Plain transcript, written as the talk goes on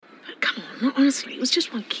Honestly, it was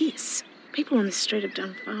just one kiss. People on this street have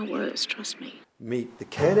done far worse, trust me. Meet the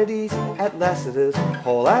Kennedys at Lassiter's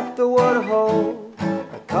Hall at the Waterhole.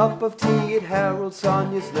 A cup of tea at Harold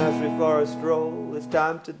Sonia's nursery for a stroll. It's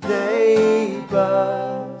time to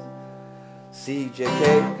neighbours. CJ,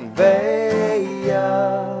 Kate and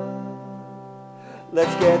Vaya.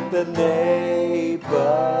 Let's get the neighbours.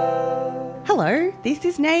 Hello, this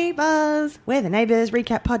is Neighbours. We're the Neighbours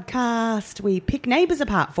Recap Podcast. We pick neighbours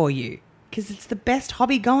apart for you because it's the best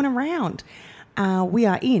hobby going around. We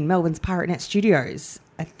are in Melbourne's Pirate Net Studios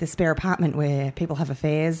at the spare apartment where people have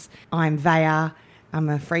affairs. I'm Vaya. I'm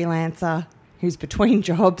a freelancer who's between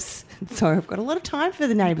jobs, so I've got a lot of time for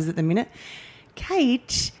the neighbours at the minute.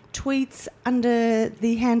 Kate tweets under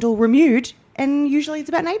the handle Remude, and usually it's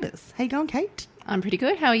about neighbours. How you going, Kate? I'm pretty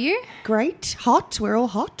good. How are you? Great. Hot. We're all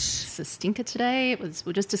hot. It's a stinker today.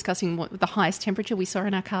 We're just discussing what the highest temperature we saw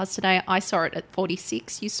in our cars today. I saw it at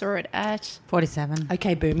 46. You saw it at 47.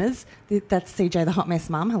 Okay, boomers. That's CJ, the hot mess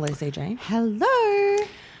mum. Hello, CJ. Hello.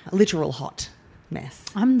 A literal hot mess.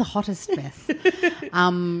 I'm the hottest mess.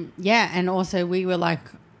 Yeah, and also we were like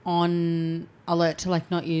on alert to like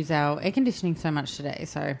not use our air conditioning so much today.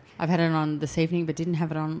 So I've had it on this evening but didn't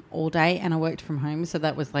have it on all day, and I worked from home, so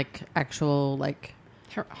that was like actual like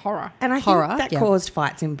horror. And I Horror, think that yeah. caused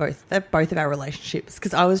fights in both of our relationships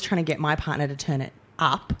because I was trying to get my partner to turn it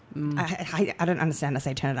up. I don't understand. I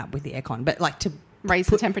say turn it up with the aircon, but like to Raise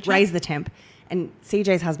the temperature? Raise the temp. And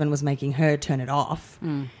CJ's husband was making her turn it off.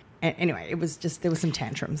 Anyway, it was just, there were some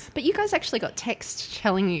tantrums. But you guys actually got text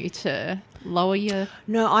telling you to lower your...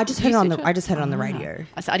 No, I just heard it on the usage? I just heard it on the radio.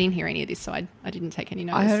 I didn't hear any of this, so I didn't take any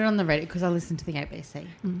notice. I heard it on the radio because I listened to the ABC,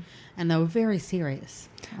 and they were very serious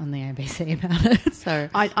on the ABC about it. So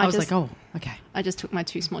I was just- like, oh, okay. I just took my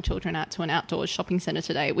two small children out to an outdoors shopping centre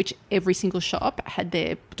today, which every single shop had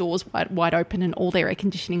their doors wide open and all their air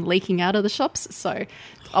conditioning leaking out of the shops. So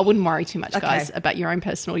I wouldn't worry too much, guys, about your own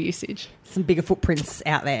personal usage. Some bigger footprints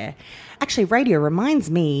out there. Actually, radio reminds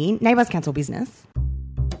me, Neighbours Council Business.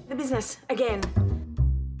 The business, again.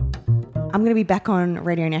 I'm going to be back on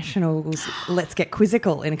Radio National's Let's Get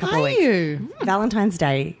Quizzical in a couple of weeks. you? Valentine's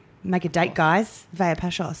Day. Make a date, guys. Vaya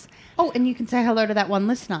Pashos. Oh, and you can say hello to that one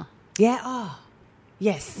listener. Yeah. Oh,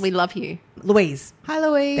 yes. We love you. Louise. Hi,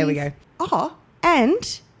 Louise. There we go. Oh,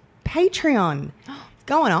 and Patreon.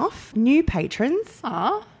 Going off. New patrons.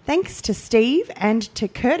 Ah, Thanks to Steve and to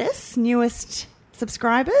Curtis, newest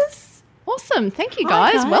subscribers. awesome. Thank you,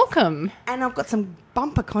 Hi, guys. guys. Welcome. And I've got some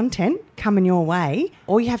bumper content coming your way.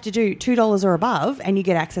 All you have to do, $2 or above, and you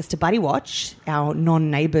get access to Buddy Watch, our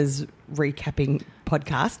non-neighbours recapping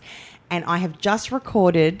podcast. And I have just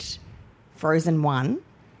recorded Frozen 1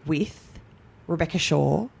 with Rebecca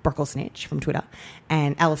Shaw, Brocklesnitch from Twitter,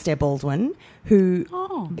 and Alistair Baldwin, who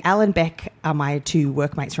Al and Beck are my two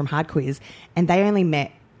workmates from Hard Quiz, and they only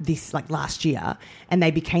met this like last year, and they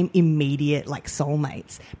became immediate like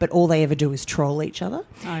soulmates, but all they ever do is troll each other.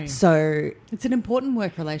 yeah. So It's an important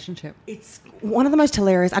work relationship. it's one of the most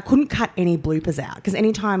hilarious. I couldn't cut any bloopers out because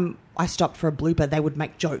anytime I stopped for a blooper, they would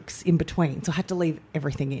make jokes in between, so I had to leave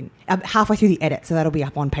everything in halfway through the edit, so that'll be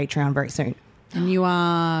up on Patreon very soon. And you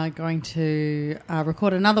are going to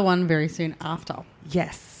record another one very soon after.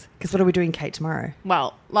 Yes, because what are we doing, Kate, tomorrow?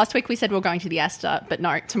 Well, last week we said we were going to the Astor, but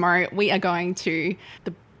no, tomorrow we are going to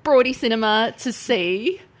the Broady Cinema to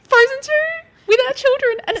see Frozen 2 with our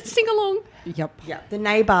children, and it's sing-along. Yep. Yeah, the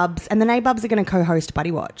Naybubs, and the Naybubs are going to co-host Buddy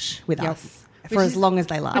Watch with Yep. us for as long as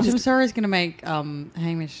they last. Which I'm sorry is going to make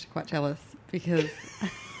Hamish quite jealous because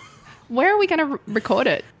Where are we going to record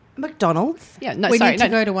it? McDonald's. Yeah, no, we sorry. need to no,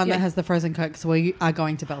 go to one yeah. that has the frozen Coke, so we are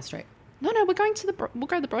going to Bell Street. No, we're going to we'll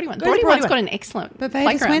go to the Broady one. Go to the Broady Broady one's got one. an excellent But they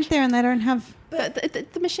just playground. went there and they don't have...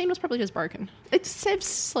 The machine was probably just broken. It says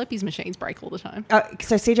Slurpee's machines break all the time.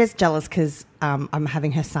 So CJ's jealous because I'm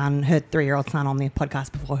having her 3-year-old son, on the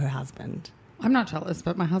podcast before her husband. I'm not jealous,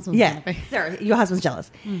 but my husband's Yeah, going to be. sorry, your husband's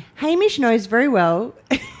jealous. Hamish knows very well.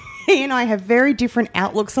 He and I have very different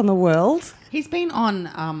outlooks on the world. He's been on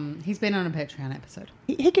a Patreon episode.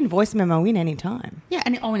 He can voice memo in any time. Yeah,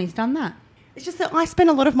 and he's done that. It's just that I spent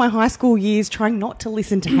a lot of my high school years trying not to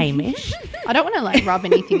listen to Hamish. I don't want to like rub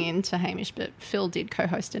anything into Hamish, but Phil did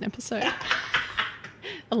co-host an episode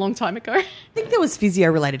a long time ago. I think there was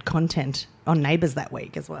physio-related content on Neighbours that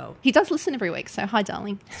week as well. He does listen every week, so hi,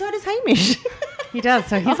 darling. So does Hamish. He does,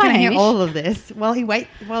 so he's hi, going to hear Hamish. all of this while he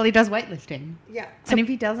does weightlifting. Yeah. And if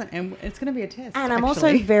he doesn't, and it's going to be a test. And I'm also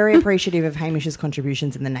actually. very appreciative of Hamish's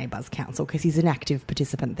contributions in the Neighbours Council because he's an active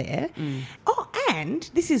participant there. Oh, and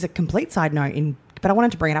this is a complete side note, but I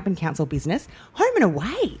wanted to bring it up in council business. Home and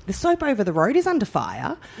Away, the soap over the road is under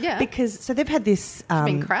fire. Yeah. Because, so they've had this... It's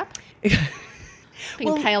been crap.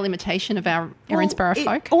 Being a pale imitation of our Erinsborough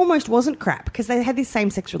folk. It almost wasn't crap because they had this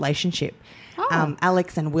same-sex relationship. Oh.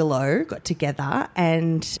 Alex and Willow got together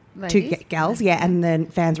and Ladies? two gals, and the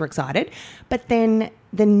fans were excited. But then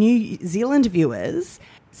the New Zealand viewers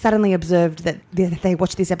suddenly observed that they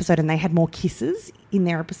watched this episode and they had more kisses in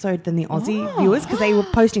their episode than the Aussie viewers because they were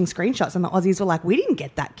posting screenshots and the Aussies were like, we didn't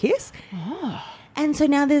get that kiss. And so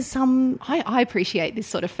now there's some... I appreciate this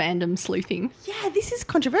sort of fandom sleuthing. Yeah, this is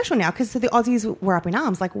controversial now because the Aussies were up in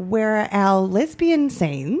arms. Like, where are our lesbian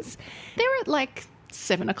scenes? They're at like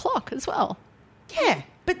 7 o'clock as well. Yeah,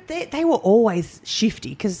 but they were always shifty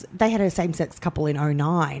because they had a same-sex couple in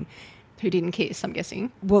 2009. Who didn't kiss, I'm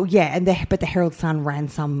guessing. Well, yeah, but the Herald Sun ran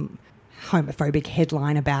some homophobic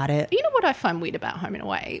headline about it. You know what I find weird about Home and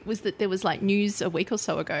Away was that there was like news a week or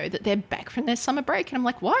so ago that they're back from their summer break. And I'm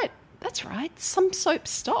like, what? That's right. Some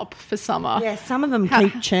soaps stop for summer. Yeah, some of them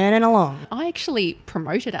keep churning along. I actually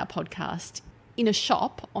promoted our podcast in a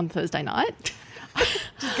shop on Thursday night.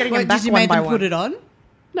 Just getting them back did you one make by them one. put it on?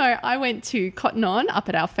 No, I went to Cotton On up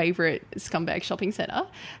at our favourite scumbag shopping centre.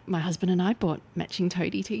 My husband and I bought matching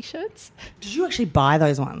toady T-shirts. Did you actually buy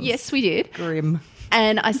those ones? Yes, we did. Grim.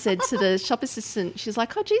 And I said to the shop assistant, she's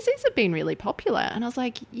like, oh, geez, these have been really popular. And I was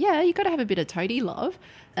like, yeah, you got to have a bit of toady love.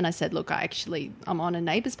 And I said, look, I'm on a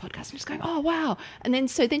Neighbours podcast. I'm just going, oh, wow. And then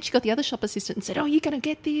she got the other shop assistant and said, oh, you're going to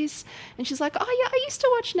get this. And she's like, oh, yeah, I used to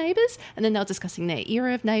watch Neighbours. And then they were discussing their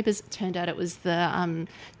era of Neighbours. It turned out it was the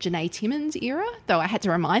Janae Timmins era, though I had to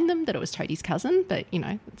remind them that it was Toadie's cousin. But,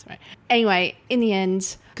 that's right. Anyway, in the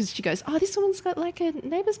end, because she goes, oh, this woman's got like a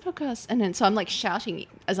Neighbours podcast. And then so I'm like shouting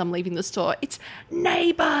as I'm leaving the store, it's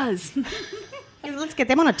Neighbours. Yeah, let's get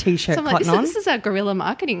them on a T-shirt, So I'm like, Cotton On. this is our guerrilla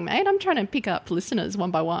marketing, mate. I'm trying to pick up listeners one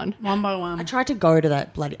by one. One by one. I tried to go to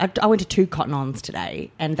that bloody... I went to 2 Cotton Ons today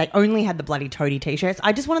and they only had the bloody toady T-shirts.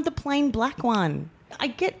 I just wanted the plain black one. I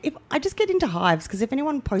just get into hives because if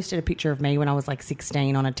anyone posted a picture of me when I was like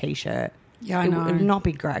 16 on a T-shirt... Yeah, I know. It would not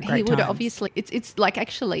be great He would times. obviously, it's like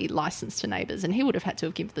actually licensed to Neighbours, and he would have had to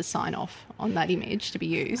have given the sign off on that image to be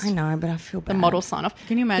used. I know, but I feel bad. The model sign off.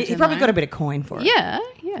 Can you imagine? He probably though? got a bit of coin for it. Yeah.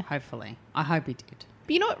 Hopefully. I hope he did.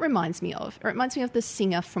 But you know what it reminds me of? It reminds me of the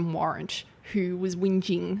singer from Warrant who was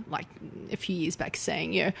whinging like a few years back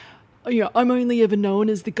saying, I'm only ever known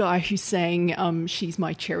as the guy who sang She's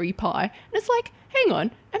My Cherry Pie. And it's like, hang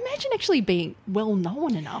on, imagine actually being well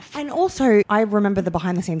known enough. And also, I remember the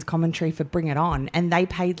behind-the-scenes commentary for Bring It On, and they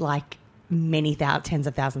paid like tens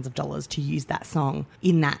of thousands of dollars to use that song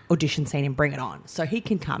in that audition scene in Bring It On. So he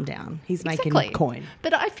can calm down. He's making coin.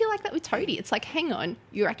 But I feel like that with Toadie. It's like, hang on,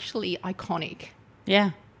 you're actually iconic.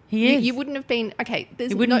 Yeah, he is. You wouldn't have been... Okay,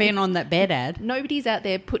 He wouldn't have been on that bed ad. Nobody's out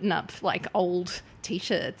there putting up like old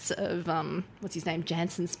T-shirts of, what's his name,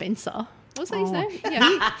 Jansen Spencer. What was that his name?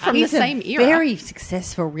 Yeah, from the same era. Very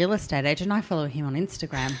successful real estate agent. I follow him on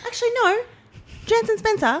Instagram. Actually, no. Jansen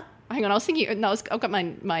Spencer. Hang on, I was thinking... No, I've got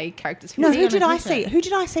my characters. No, he who on did a I T-shirt?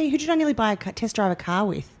 see? Who did I nearly buy a test drive a car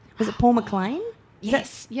with? Was it Paul McLean?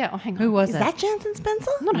 Yes. Yeah, hang on. Who was Is it? that Jansen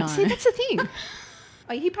Spencer? No, see, that's the thing.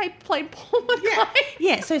 He played Paul McClane.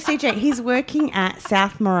 Yeah, so CJ, he's working at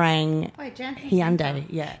South Morang Wait, Jansen Hyundai.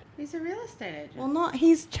 Yeah. He's a real estate agent. Well, not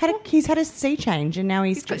he's had a sea change and now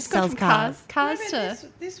he's He's sells from cars. cars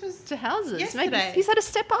this was to houses. yesterday. Maybe he's had a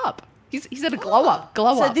step up. He's had a glow up.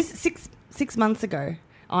 So this six months ago.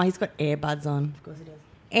 Oh, he's got earbuds on. Of course he does.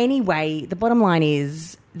 Anyway, the bottom line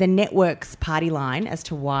is the network's party line as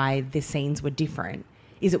to why the scenes were different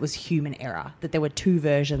is it was human error, that there were 2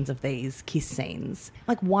 versions of these kiss scenes.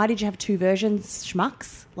 Like, why did you have 2 versions,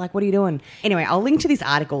 schmucks? Like, what are you doing? Anyway, I'll link to this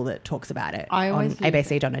article that talks about it I on always think-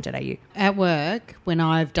 abc.net.au. At work, when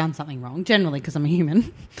I've done something wrong, generally because I'm a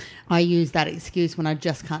human, I use that excuse when I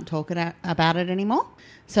just can't talk about it anymore.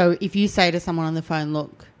 So if you say to someone on the phone,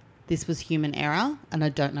 look, this was human error and I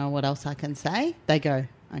don't know what else I can say, they go,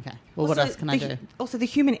 okay, well, what else can I do? Also, the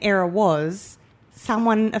human error was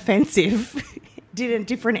someone offensive did a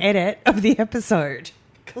different edit of the episode.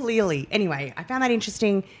 Clearly. Anyway, I found that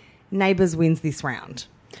interesting. Neighbours wins this round.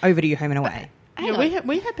 Over to you, Home and Away. Hang Yeah, on.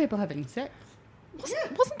 we had people having sex.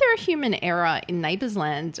 Wasn't there a human error in Neighbours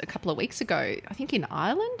Land a couple of weeks ago? I think in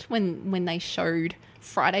Ireland when they showed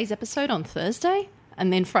Friday's episode on Thursday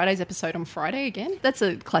and then Friday's episode on Friday again. That's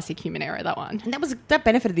a classic human error, that one. And that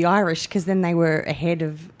benefited the Irish because then they were ahead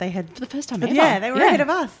of... They had... For the first time ever. Yeah, they were ahead of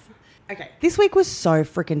us. Okay. This week was so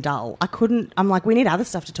freaking dull. I'm like, we need other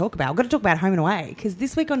stuff to talk about. We've got to talk about Home and Away because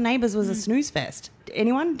this week on Neighbours was a snooze fest.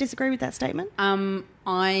 Anyone disagree with that statement?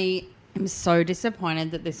 I am so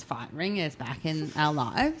disappointed that this fight ring is back in our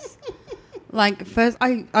lives. Like, first,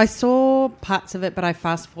 I saw parts of it, but I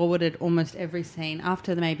fast-forwarded almost every scene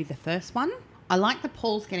after maybe the first one. I like the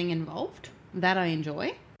Pauls getting involved. That I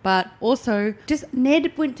enjoy. But also, just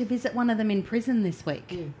Ned went to visit one of them in prison this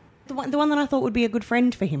week. The one that I thought would be a good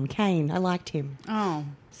friend for him, Kane. I liked him. Oh.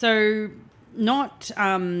 So, not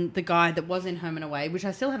the guy that was in Home and Away, which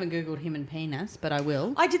I still haven't Googled him and penis, but I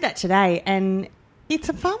will. I did that today, and it's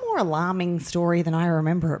a far more alarming story than I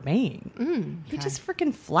remember it being. He just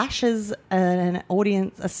freaking flashes an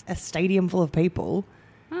audience, a stadium full of people.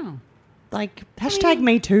 Oh. Like, hashtag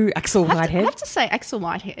me too, Axel Whitehead. I have to say, Axel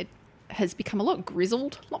Whitehead has become a lot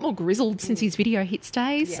more grizzled since his video hits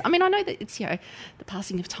days. Yeah. I mean, I know that it's, the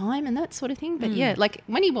passing of time and that sort of thing, but like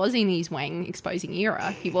when he was in his Wang exposing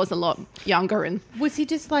era, he was a lot younger and Was he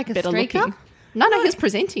just like a better streaker? looking. No, he was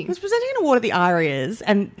presenting. He was presenting an award at the Arias,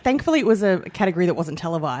 and thankfully it was a category that wasn't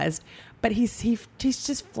televised. But he's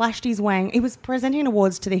just flashed his wang. He was presenting an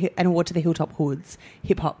award to the Hilltop Hoods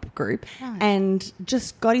hip hop group, and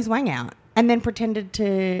just got his wang out, and then pretended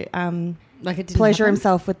to Like it didn't pleasure happen?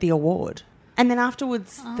 himself with the award. And then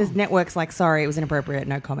afterwards, the network's like, sorry, it was inappropriate,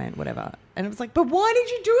 no comment, whatever. And it was like, but why did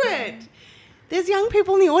you do it? There's young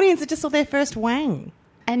people in the audience that just saw their first wang.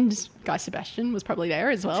 And Guy Sebastian was probably there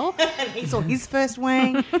as well. And he saw his first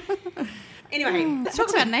wang. Anyway, Let's talk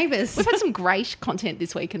about Neighbours. We've had some great content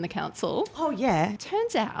this week in the council. oh yeah.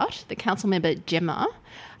 Turns out the council member Gemma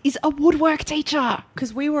is a woodwork teacher.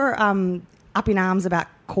 Because we were up in arms about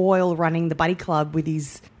Coyle running the buddy club with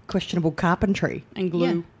his questionable carpentry. And glue.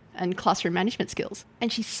 Yeah, and classroom management skills.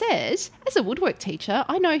 And she says, as a woodwork teacher,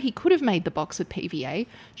 I know he could have made the box with PVA.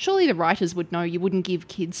 Surely the writers would know you wouldn't give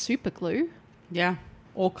kids super glue. Yeah.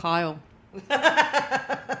 Or Kyle.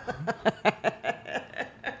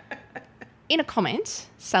 In a comment,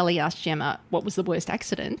 Sally asked Gemma what was the worst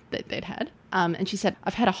accident that they'd had. And she said,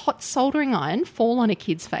 I've had a hot soldering iron fall on a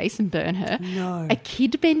kid's face and burn her. No. A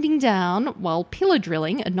kid bending down while pillar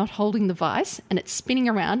drilling and not holding the vice, and it's spinning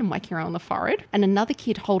around and whacking her on the forehead. And another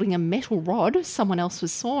kid holding a metal rod someone else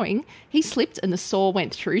was sawing. He slipped and the saw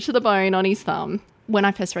went through to the bone on his thumb. When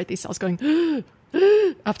I first read this, I was going,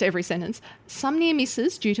 after every sentence. Some near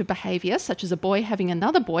misses due to behaviour, such as a boy having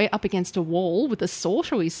another boy up against a wall with a saw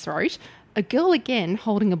to his throat, a girl again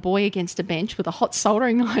holding a boy against a bench with a hot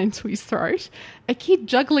soldering iron to his throat, a kid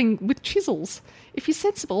juggling with chisels. If you're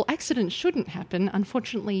sensible, accidents shouldn't happen.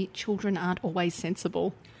 Unfortunately, children aren't always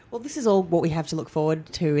sensible. Well, this is all what we have to look forward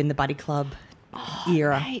to in the buddy club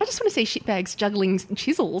era. Hey, I just want to see shitbags juggling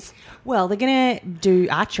chisels. Well, they're going to do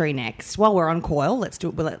archery next. While we're on Coyle, let's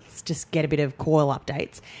just get a bit of Coyle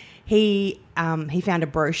updates. He found a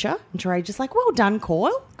brochure, and Teresa just like, well done,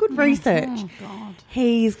 Coyle. Good research. Oh, God.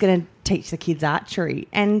 He's going to teach the kids archery.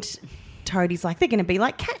 And Toadie's like, they're going to be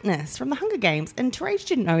like Katniss from the Hunger Games. And Teresa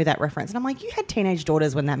didn't know that reference. And I'm like, you had teenage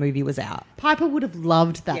daughters when that movie was out. Piper would have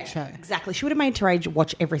loved that show. Exactly. She would have made Teresa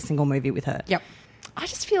watch every single movie with her. Yep. I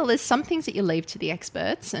just feel there's some things that you leave to the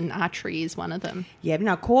experts, and archery is one of them. Yeah, but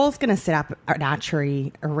no, Coyle's going to set up an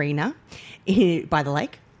archery arena by the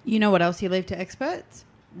lake. You know what else you leave to experts?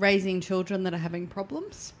 Raising children that are having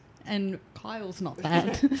problems. And Kyle's not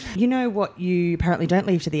that. You know what you apparently don't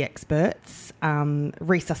leave to the experts?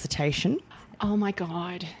 Resuscitation. Oh my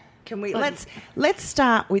God. Can we let's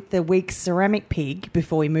start with the week's ceramic pig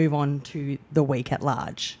before we move on to the week at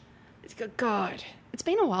large. God. It's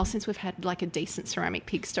been a while since we've had like a decent ceramic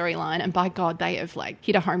pig storyline, and by God, they have like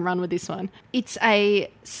hit a home run with this one. It's a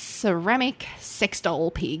ceramic sex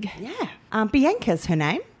doll pig. Yeah. Bianca's her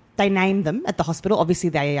name. They named them at the hospital. Obviously,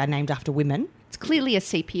 they are named after women. It's clearly a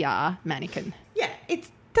CPR mannequin. Yeah, it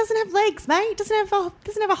doesn't have legs, mate. It doesn't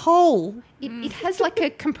have a hole. It has like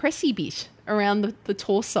a compressy bit around the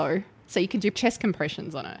torso, so you can do chest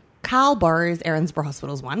compressions on it. Carl borrows Erinsborough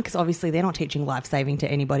Hospital's one because obviously they're not teaching life-saving to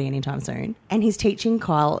anybody anytime soon. And he's teaching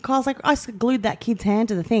Kyle. Kyle's like, I glued that kid's hand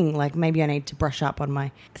to the thing. Like, maybe I need to brush up on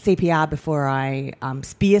my CPR before I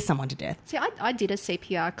spear someone to death. See, I did a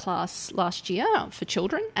CPR class last year for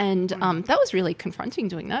children, and that was really confronting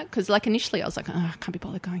doing that because, like, initially I was like, oh, I can't be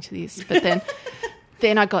bothered going to this. But then,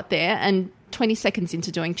 then I got there, and 20 seconds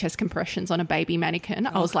into doing chest compressions on a baby mannequin,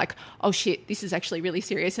 I was like, oh shit, this is actually really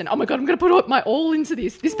serious, and oh my God, I'm going to put my all into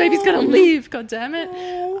this. This baby's going to live, God damn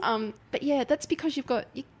it. But yeah, that's because you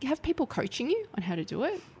have people coaching you on how to do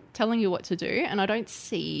it, telling you what to do, and I don't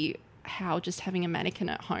see how just having a mannequin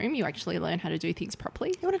at home, you actually learn how to do things properly.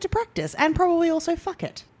 You wanted to practice and probably also fuck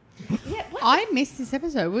it. Yeah, I missed this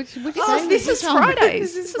episode. Would you Oh, say this is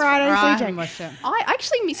Fridays. This is Fridays, I CJ. haven't watched it. I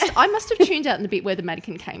actually missed. I must have tuned out in the bit where the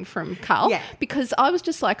mannequin came from, Carl. Yeah. Because I was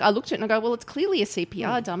just like, I looked at it and I go, well, it's clearly a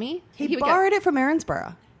CPR dummy. He Here we go. borrowed it from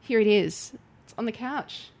Erinsborough. Here it is. It's on the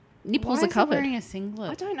couch. Nipples Why are is he covered. wearing a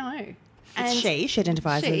singlet? I don't know. It's she. She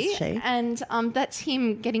identifies as she. And that's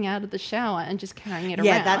him getting out of the shower and just carrying it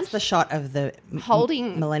Yeah, around. that's the shot of the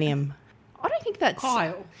Holding- Millennium. I don't think that's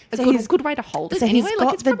Kyle. a So good, he's- good way to hold it. So anyway, he's like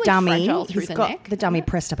got it's the probably dummy. fragile through He's the got neck. the dummy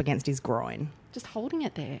pressed up against his groin, Just holding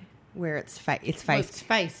it there. where its Well, face. its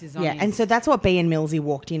face is on Yeah, his- and so that's what B and Millsy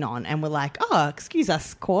walked in on, and were like, "Oh, excuse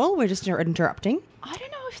us, Coyle, we're just interrupting." I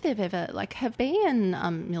don't know if they've ever, like, have B and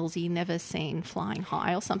Millsy never seen Flying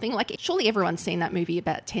High or something? Like, surely everyone's seen that movie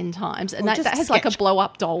about 10 times, and Or that just has like a sketch.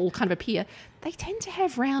 blow-up doll kind of appear. They tend to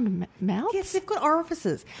have round mouths. Yes, they've got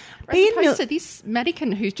orifices. as opposed to this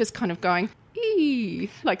mannequin who's just kind of going, ee,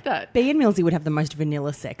 like that. B and Millsy would have the most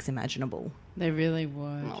vanilla sex imaginable. They really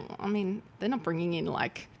would. Well, I mean, they're not bringing in,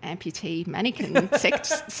 like, amputee mannequin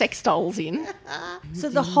sex dolls in. So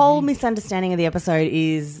the whole misunderstanding of the episode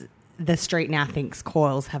is the street now thinks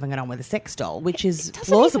Coyle's having it on with a sex doll, which is Doesn't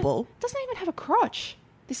plausible. Doesn't even have a crotch,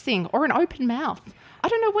 this thing, or an open mouth. I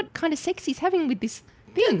don't know what kind of sex he's having with this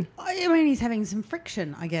thing. I mean, he's having some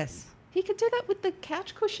friction, I guess. He could do that with the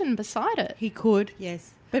couch cushion beside it. He could,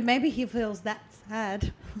 yes. But maybe he feels that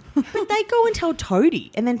sad. But they go and tell Toadie,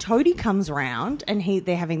 and then Toadie comes round, and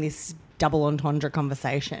they're having this double entendre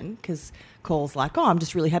conversation because Cole's like, "Oh, I'm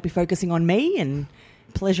just really happy focusing on me and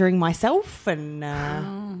pleasuring myself," and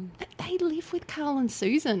But they live with Carl and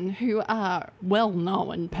Susan, who are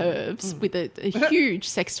well-known pervs with a huge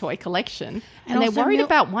sex toy collection, and they're also worried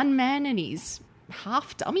about one man and his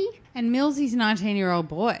half dummy. And Millsy's 19-year-old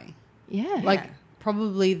boy. Yeah, Like,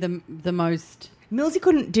 probably the most... Millsy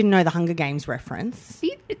didn't know the Hunger Games reference.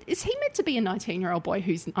 Is he meant to be a 19-year-old boy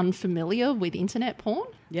who's unfamiliar with internet porn?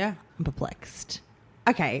 Yeah. I'm perplexed.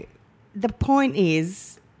 Okay, the point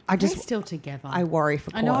is, I They're just still together. I worry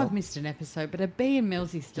for Coyle. I know I've missed an episode, but are B and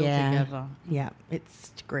Millsy still together? Yeah,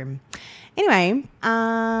 it's grim. Anyway,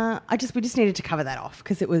 we just needed to cover that off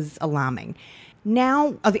because it was alarming.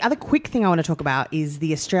 Now, the other quick thing I want to talk about is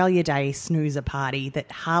the Australia Day snoozer party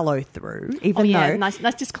that Harlow threw. Even though, nice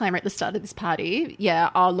disclaimer at the start of this party. Yeah,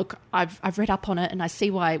 oh look, I've read up on it and I see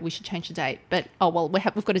why we should change the date. But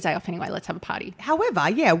we've got a day off anyway. Let's have a party however,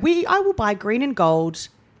 yeah, I will buy green and gold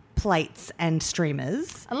plates and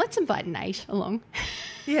and let's invite Nate along.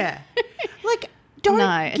 Yeah, like don't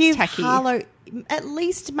No, it's give tacky. Harlow. At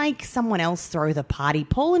least make someone else throw the party.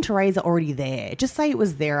 Paul and Teresa are already there. Just say it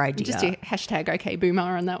was their idea. Just do hashtag OK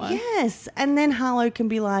Boomer on that one. Yes, and then Harlow can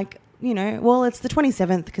be like, well, it's the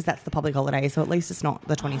 27th because that's the public holiday, so at least it's not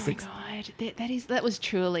the 26th. Oh my God, that was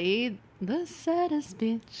truly the saddest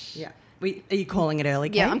bitch. Yeah. Are you calling it early,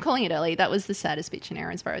 Kate? Yeah, I'm calling it early. That was the saddest bitch in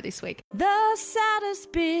Erinsborough this week. The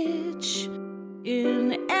saddest bitch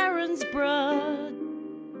in Erinsborough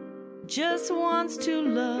just wants to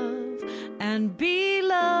love and be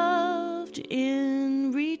loved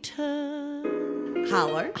in return.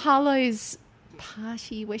 Harlow's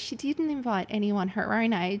party where she didn't invite anyone her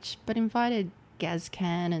own age, but invited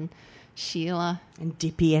Gazcan and Sheila. And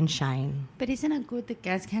Dippy and Shane. But isn't it good that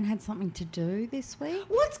Gazcan had something to do this week?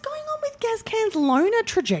 What's going on with Gazcan's loner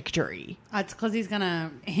trajectory? It's because he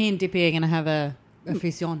and Dippy are going to have a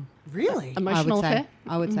fission. Really? Emotional affair?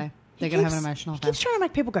 I would say. They're going to have an emotional He affair. keeps trying to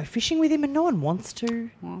make people go fishing with him and no one wants to.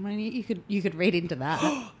 Well, I mean, you could read into that.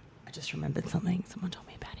 I just remembered something. Someone told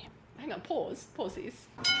me about him. Hang on, pause this.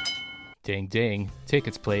 Ding ding.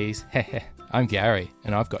 Tickets please. I'm Gary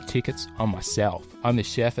and I've got tickets on myself. I'm the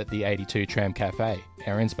chef at the 82 Tram Cafe,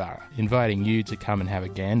 Erinsborough, inviting you to come and have a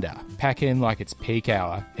gander. Pack in like it's peak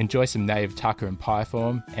hour, enjoy some native tucker and pie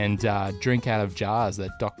form, and drink out of jars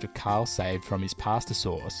that Dr. Carl saved from his pasta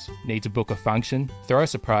sauce. Need to book a function? Throw a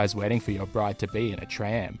surprise wedding for your bride-to-be in a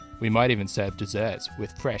tram. We might even serve desserts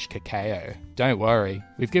with fresh cacao. Don't worry,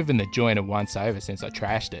 we've given the joint a once-over since I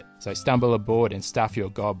trashed it, so stumble aboard and stuff your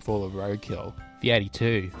gob full of roadkill. The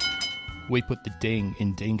 82. We put the ding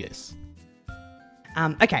in dingus.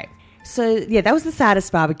 Okay, so yeah, that was the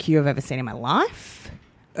saddest barbecue I've ever seen in my life.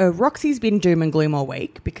 Roxy's been doom and gloom all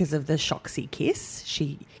week because of the Shoxy kiss.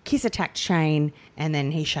 She kiss attacked Shane and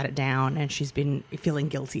then he shut it down and she's been feeling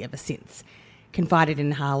guilty ever since. Confided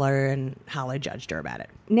in Harlow and Harlow judged her about it.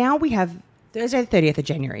 Now we have Thursday the 30th of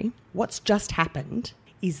January. What's just happened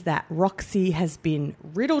is that Roxy has been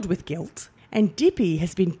riddled with guilt and Dippy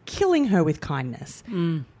has been killing her with kindness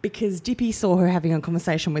because Dippy saw her having a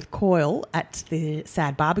conversation with Coyle at the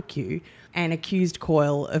sad barbecue and accused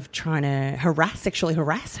Coyle of trying to sexually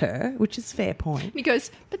harass her, which is fair point. And he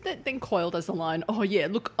goes, but then Coyle does the line, oh yeah,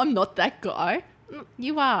 look, I'm not that guy.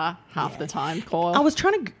 You are half the time, Coyle. I was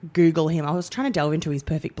trying to Google him. I was trying to delve into his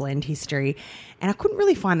Perfect Blend history and I couldn't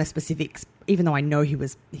really find the specifics, even though I know he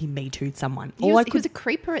Me Too'd someone. He was a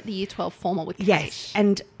creeper at the Year 12 formal with Kate. Yes,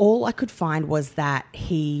 and all I could find was that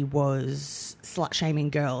he was slut-shaming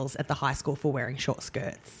girls at the high school for wearing short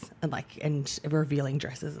skirts and revealing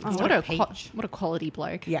dresses and stuff. What a quality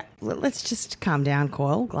bloke. Yeah, let's just calm down,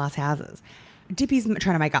 Coyle. Glass houses. Dippy's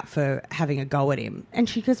trying to make up for having a go at him. And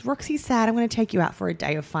she goes, Roxy's sad. I'm going to take you out for a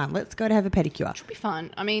day of fun. Let's go to have a pedicure. Which would be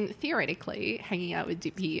fun. I mean, theoretically, hanging out with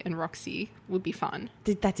Dippy and Roxy would be fun.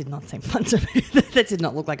 That did not seem fun to me. That did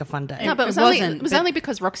not look like a fun day. No, but it was only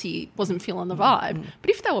because Roxy wasn't feeling the vibe.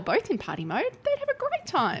 But if they were both in party mode, they'd have a great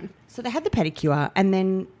time. So they had the pedicure, and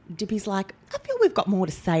then Dippy's like, I feel we've got more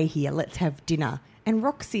to say here. Let's have dinner. And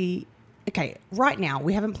Roxy, okay, right now,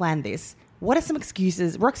 we haven't planned this. What are some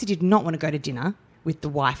excuses? Roxy did not want to go to dinner with the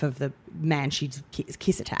wife of the man she'd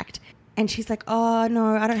kiss attacked. And she's like, oh,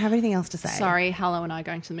 no, I don't have anything else to say. Sorry, Harlow and I are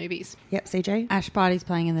going to the movies. Yep, CJ? Ash Barty's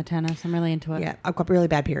playing in the tennis. I'm really into it. Yeah, I've got really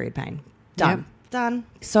bad period pain. Done. Yep. Done.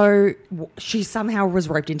 So she somehow was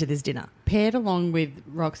roped into this dinner. Paired along with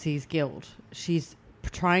Roxy's guilt, she's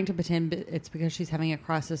trying to pretend it's because she's having a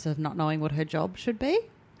crisis of not knowing what her job should be.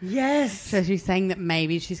 Yes. So she's saying that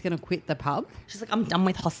maybe she's going to quit the pub. She's like, I'm done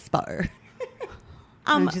with hospo.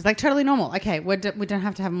 And she's like, totally normal. Okay, we don't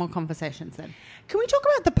have to have more conversations then. Can we talk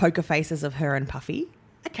about the poker faces of her and Puffy?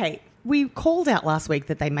 Okay, we called out last week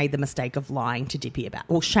that they made the mistake of lying to Dippy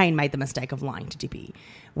Shane made the mistake of lying to Dippy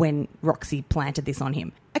when Roxy planted this on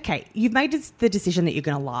him. Okay, you've made the decision that you're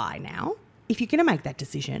going to lie now. If you're going to make that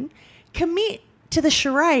decision, commit to the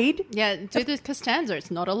charade. Yeah, do the Costanza.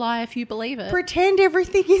 It's not a lie if you believe it. Pretend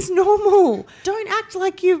everything is normal. Don't act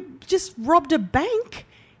like you just robbed a bank.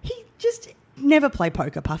 He just... Never play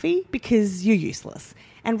poker, Puffy, because you're useless.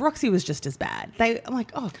 And Roxy was just as bad. I'm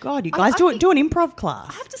like, oh, God, you guys do an improv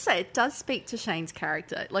class. I have to say, it does speak to Shane's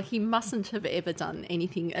character. Like, he mustn't have ever done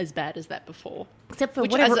anything as bad as that before. Except for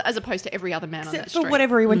as opposed to every other man on that street. Except for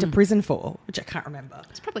whatever he went to prison for, which I can't remember.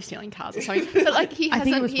 It's probably stealing cars or something. But, like, he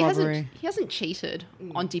hasn't cheated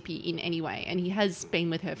on Dippy in any way. And he has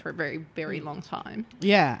been with her for a very, very long time.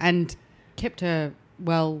 Yeah, and kept her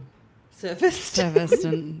well... Serviced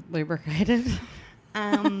and lubricated.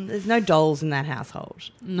 There's no dolls in that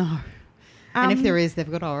household. No. And if there is,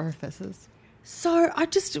 they've got orifices. So I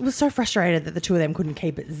just was so frustrated that the two of them couldn't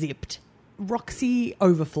keep it zipped. Roxy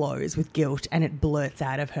overflows with guilt and it blurts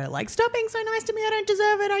out of her like, stop being so nice to me, I don't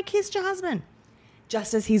deserve it, I kissed your husband.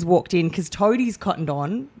 Just as he's walked in, because Toadie's cottoned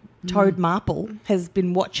on, Toad Marple has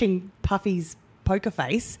been watching Puffy's poker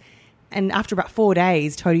face, and after about 4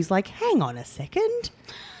 days, Toadie's like, hang on a second.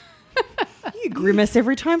 You grimace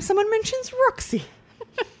every time someone mentions Roxy.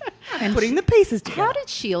 And putting the pieces together. How did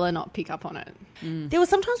Sheila not pick up on it? There were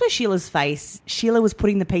sometimes where Sheila was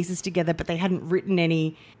putting the pieces together, but they hadn't written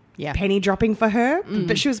any penny dropping for her.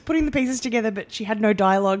 But she was putting the pieces together, but she had no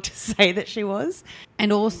dialogue to say that she was.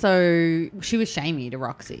 And also, she was shamey to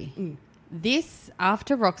Roxy. This,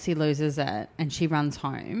 after Roxy loses it and she runs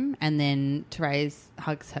home and then Therese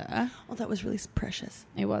hugs her. Oh, that was really precious.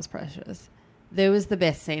 It was precious. There was the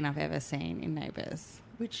best scene I've ever seen in Neighbours.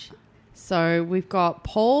 Which? So we've got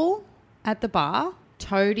Paul at the bar.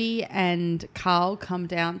 Toadie and Carl come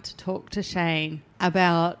down to talk to Shane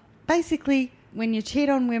about basically when you cheat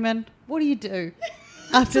on women, what do you do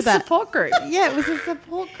after that? Support group. Yeah, it was a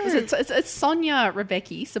support group. It's Sonia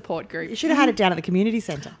Rebecca support group. You should have had it down at the community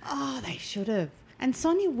centre. Oh, they should have. And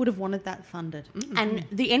Sonia would have wanted that funded. And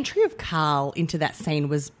the entry of Carl into that scene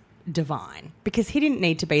was divine because he didn't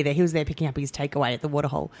need to be there. He was there picking up his takeaway at the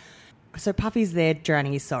waterhole. So Puffy's there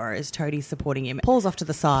drowning his sorrows. Toadie's supporting him. Paul's off to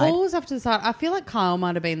the side. I feel like Kyle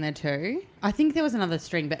might have been there too. I think there was another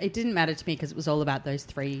string, but it didn't matter to me because it was all about those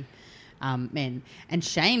three men. And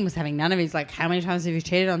Shane was having none of his like, how many times have you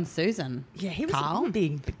cheated on Susan? Yeah, he was Carl?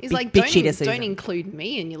 being He's like, big cheater, Susan. don't include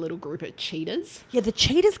me in your little group of cheaters. Yeah, the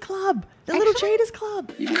Cheaters Club. Little Cheaters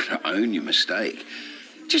Club. You've got to own your mistake.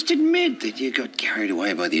 Just admit that you got carried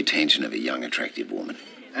away by the attention of a young, attractive woman.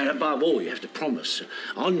 And above all, you have to promise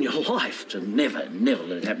on your life to never, never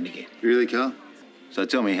let it happen again. Really, Carl? So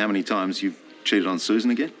tell me how many times you've cheated on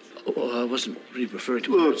Susan again? Oh, I wasn't really referring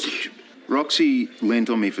to... Look, Roxy lent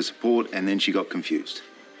on me for support and then she got confused.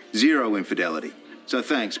 Zero infidelity. So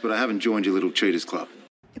thanks, but I haven't joined your little cheaters club.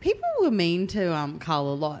 People were mean to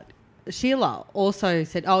Carl a lot. Sheila also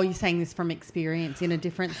said, oh, you're saying this from experience in a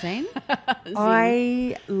different scene?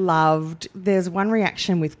 There's one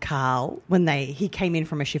reaction with Carl when he came in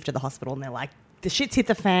from a shift at the hospital and they're like, the shit's hit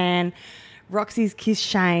the fan. Roxy's kissed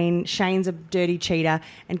Shane. Shane's a dirty cheater.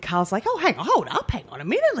 And Carl's like, oh, hang on a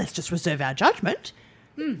minute. Let's just reserve our judgment.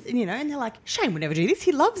 You know, and they're like, Shane would never do this.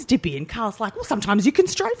 He loves Dippy. And Carl's like, well, sometimes you can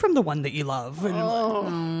stray from the one that you love.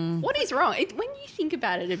 And What is wrong? When you think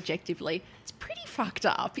about it objectively, it's pretty fucked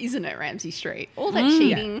up, isn't it, Ramsay Street? All that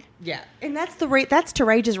cheating. Yeah. And that's that's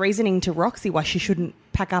Taraja's reasoning to Roxy why she shouldn't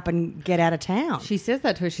pack up and get out of town. She says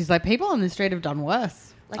that to her. She's like, people on the street have done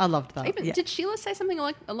worse. I loved that. Even, Did Sheila say something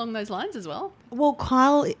along those lines as well? Well,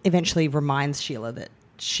 Kyle eventually reminds Sheila that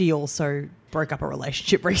she also broke up a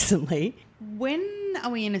relationship recently. When are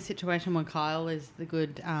we in a situation where Kyle is the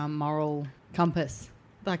good moral compass?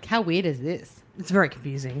 Like, how weird is this? It's very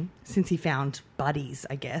confusing since he found buddies,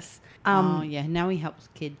 I guess. Oh, yeah. Now he helps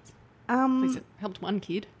kids Because it helped one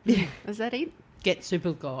kid. Is that it? get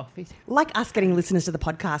super go off. Like us getting listeners to the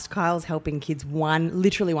podcast, Kyle's helping kids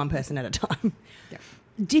literally one person at a time. Yeah.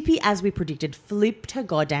 Dippy, as we predicted, flipped her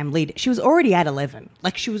goddamn lid. She was already at 11.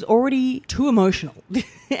 Like, she was already too emotional.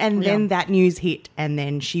 And then that news hit, and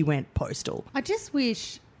then she went postal. I just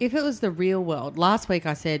wish, if it was the real world, last week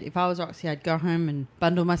I said if I was Roxy, I'd go home and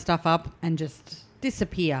bundle my stuff up and just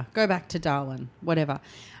disappear, go back to Darwin, whatever.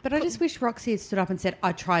 But I just wish Roxy had stood up and said,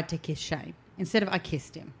 I tried to kiss Shane, instead of I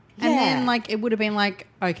kissed him. And then, like, it would have been like,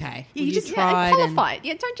 okay, Yeah, you just tried. qualify it.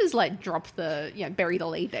 Yeah, don't just drop bury the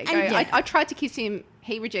lead there. Go, And I tried to kiss him.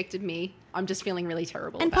 He rejected me. I'm just feeling really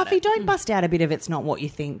terrible And about Puffy, it. don't bust out a bit of it's not what you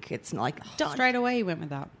think. It's like, don't. Straight away you went with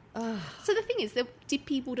that. So the thing is that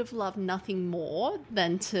Dippy would have loved nothing more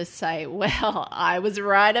than to say, well, I was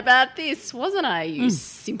right about this, wasn't I, you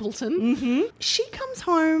simpleton? Mm-hmm. She comes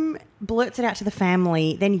home, blurts it out to the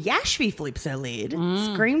family, then Yashvi flips her lid,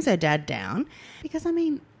 screams her dad down. Because, I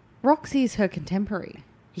mean, Roxy is her contemporary.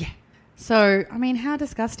 Yeah. So, I mean, how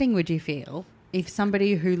disgusting would you feel if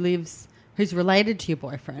somebody who's related to your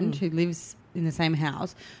boyfriend, who lives in the same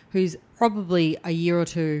house, who's probably a year or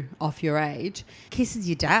two off your age, kisses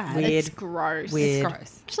your dad? Weird. It's gross. Weird. It's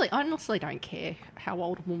gross. Actually, I honestly don't care how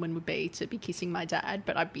old a woman would be to be kissing my dad,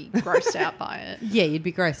 but I'd be grossed out by it. Yeah, you'd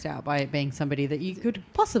be grossed out by it being somebody that you could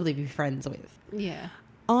possibly be friends with. Yeah.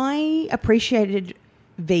 I appreciated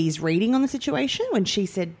V's reading on the situation when she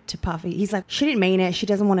said to Puffy, he's like, she didn't mean it. She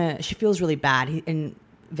doesn't want to, she feels really bad. And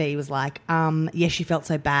V was like, yes, she felt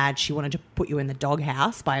so bad. She wanted to put you in the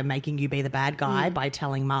doghouse by making you be the bad guy by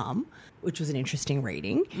telling mum, which was an interesting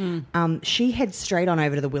reading. She heads straight on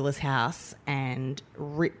over to the Willis house and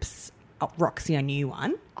rips up Roxy a new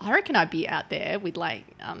one. I reckon I'd be out there with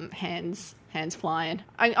hands flying.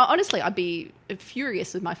 Honestly, I'd be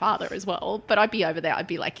furious with my father as well, but I'd be over there. I'd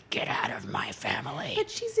be like, get out of my family. But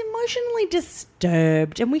she's emotionally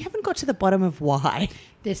disturbed and we haven't got to the bottom of why.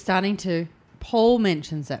 They're starting to. Paul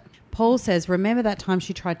mentions it. Paul says, remember that time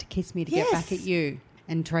she tried to kiss me to get back at you?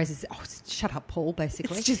 And Teresa says, oh, shut up, Paul,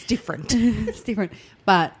 basically. It's just different. It's different.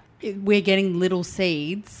 But we're getting little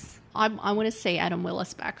seeds. I want to see Adam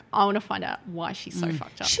Willis back. I want to find out why she's so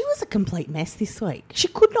fucked up. She was a complete mess this week. She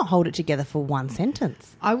could not hold it together for one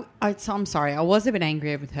sentence. So I'm sorry. I was a bit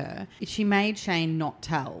angry with her. She made Shane not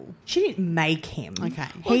tell. She didn't make him. Okay.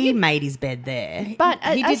 He made his bed there. But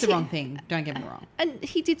He did the wrong thing. Don't get me wrong. And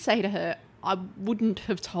he did say to her, I wouldn't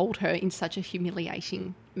have told her in such a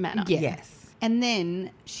humiliating manner. Yeah. Yes. And then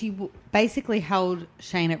she basically held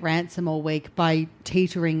Shane at ransom all week by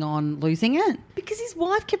teetering on losing it. Because his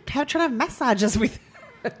wife kept trying to have massages with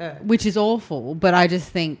her. Which is awful, but I just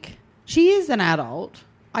think she is an adult.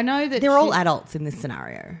 I know that They're all adults in this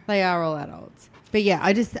scenario. They are all adults. But yeah,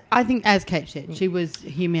 I think, as Kate said, she was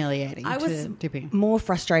humiliating I was to Dippy. more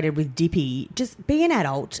frustrated with Dippy. Just be an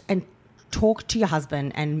adult and talk to your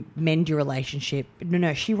husband and mend your relationship.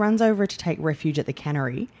 No, she runs over to take refuge at the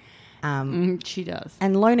cannery. She does.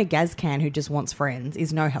 And Lona Gazcan, who just wants friends,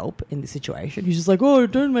 is no help in this situation. He's just like, oh,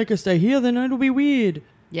 don't make her stay here, then it'll be weird.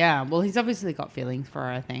 Yeah, well, he's obviously got feelings for her,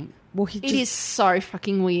 I think. Well, It is so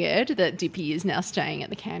fucking weird that Dippy is now staying at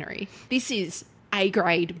the cannery. This is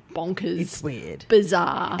A-grade bonkers. It's weird.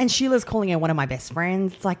 Bizarre. And Sheila's calling her one of my best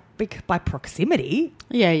friends. It's like by proximity.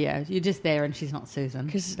 Yeah. You're just there and she's not Susan,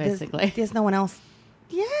 basically. There's no one else.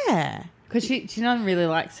 Yeah. Because she doesn't really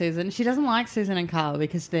like Susan. She doesn't like Susan and Carl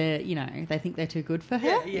because they're, they think they're too good for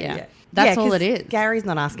her. Yeah. That's all 'cause it is. Gary's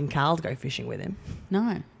not asking Carl to go fishing with him.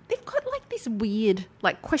 No. They've got this weird,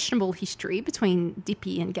 questionable history between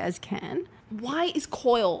Dippy and Gazcan. Why is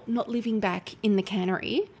Coyle not living back in the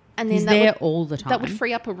cannery? And then He's there all the time. That would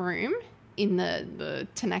free up a room in the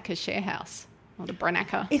Tanaka share house or the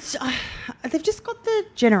Branaka. It's they've just got the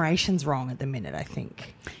generations wrong at the minute, I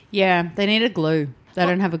think. Yeah, they need a glue. They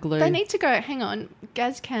don't have a glue. They need to go, hang on,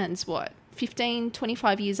 Gazcan's 15,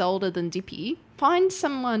 25 years older than Dippy. Find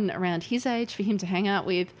someone around his age for him to hang out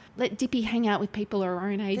with. Let Dippy hang out with people her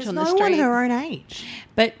own age There's on no the street. one her own age.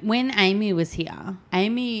 But when Amy was here,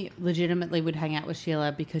 Amy legitimately would hang out with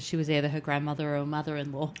Sheila because she was either her grandmother or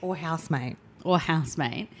mother-in-law Or housemate. or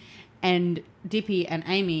housemate. And Dippy and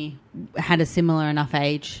Amy had a similar enough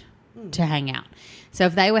age to hang out. So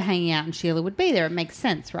if they were hanging out and Sheila would be there, it makes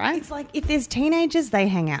sense, right? It's like if there's teenagers, they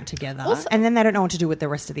hang out together, Also- and then they don't know what to do with the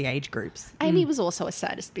rest of the age groups. Amy was also a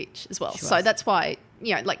saddest bitch as well. So that's why,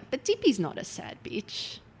 but Dippy's not a sad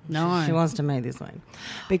bitch. No. She wants to make this one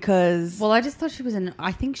because Well, I just thought she was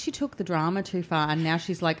I think she took the drama too far, and now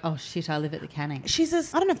she's like, oh shit, I live at the Canning. she's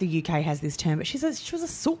I don't know if the UK has this term, but she was a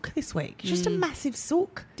sook this week. She's just a massive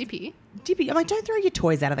sook. Dippy? Dippy, I'm like, don't throw your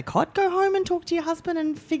toys out of the cot. Go home and talk to your husband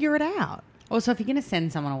and figure it out. Also, if you're going to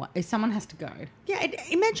send someone away, if someone has to go. Yeah,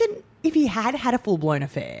 imagine if he had a full-blown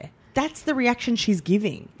affair. That's the reaction she's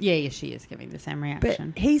giving. Yeah, she is giving the same But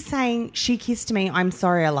reaction. he's saying, she kissed me, I'm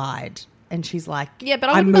sorry I lied. And she's like, Yeah, but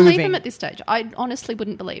I I'm wouldn't believe moving. him at this stage. I honestly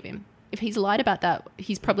wouldn't believe him. If he's lied about that,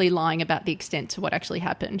 he's probably lying about the extent to what actually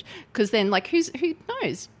happened. Because then, who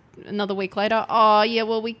knows? Another week later, oh, yeah,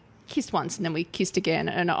 well, we kissed once and then we kissed again.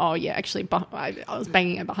 And, oh, yeah, actually, I was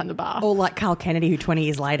banging her behind the bar. Or like Carl Kennedy, who 20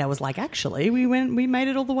 years later was like, actually, we made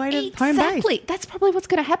it all the way to home base. Exactly. That's probably what's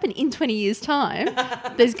going to happen in 20 years' time.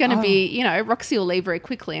 There's going to be, Roxy will leave very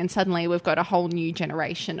quickly and suddenly we've got a whole new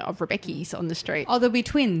generation of Rebeccas on the street. Oh, there'll be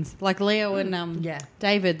twins, like Leo and Yeah.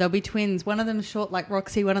 David. There'll be twins. One of them's short like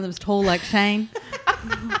Roxy, one of them's tall like Shane.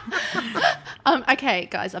 Okay,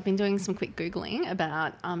 guys, I've been doing some quick Googling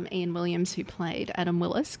about Ian Williams, who played Adam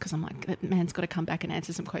Willis, because I'm like, that man's got to come back and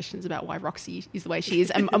answer some questions about why Roxy is the way she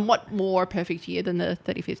is, and what more perfect year than the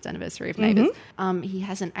 35th anniversary of Neighbours. He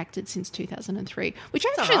hasn't acted since 2003, which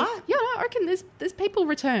actually, all right. yeah, I reckon there's people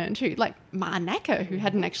returned too, like Ma Naka, who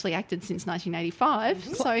hadn't actually acted since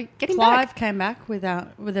 1985, so get him Clive back. came back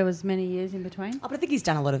without, there was many years in between. Oh, but I think he's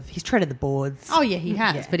done he's treaded the boards. Oh, yeah, he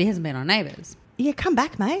has, but he hasn't been on Neighbours. Yeah, come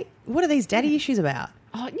back, mate. What are these daddy issues about?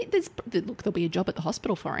 Oh, yeah, there'll be a job at the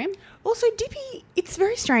hospital for him. Also, Dippy, it's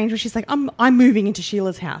very strange when she's like, I'm moving into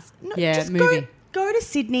Sheila's house. No, Yeah, just moving. Go to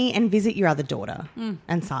Sydney and visit your other daughter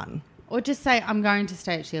and son. Or just say, I'm going to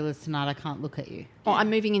stay at Sheila's tonight, I can't look at you. Oh, I'm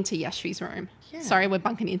moving into Yashvi's room. Yeah. Sorry, we're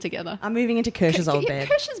bunking in together. I'm moving into Kirsch's old bed.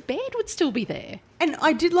 Kirsch's bed would still be there. And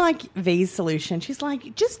I did like V's solution. She's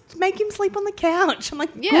like, just make him sleep on the couch. I'm like,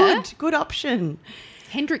 Yeah. good option.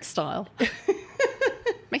 Hendrix style.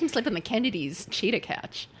 Make him sleep on the Kennedy's cheetah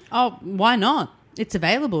couch. Oh, why not? It's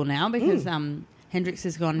available now because Hendrix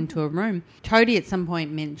has gone into a room. Toadie at some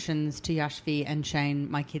point mentions to Yashvi and Shane,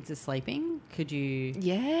 my kids are sleeping. Could you...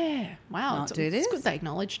 Yeah. Wow. Not do this? It's good they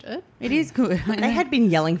acknowledged it. It is good. They had been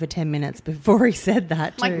yelling for 10 minutes before he said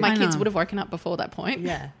that too. My I kids know. would have woken up before that point.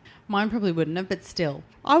 Yeah. Mine probably wouldn't have, but still.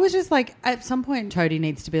 I was just like, at some point, Toadie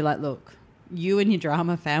needs to be like, look, you and your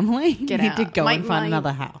drama family Get need out. to go and find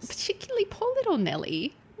another house. Particularly poor little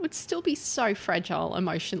Nellie would still be so fragile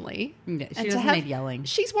emotionally. Yeah, she And to doesn't need yelling.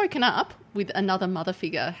 She's woken up with another mother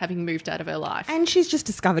figure having moved out of her life. And she's just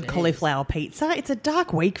discovered cauliflower pizza. It's a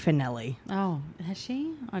dark week for Nellie. Oh, has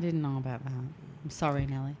she? I didn't know about that. I'm sorry,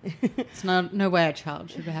 Nellie. It's no way a child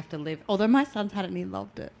should have to live. Although my son's had it and he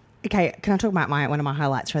loved it. Okay, can I talk about one of my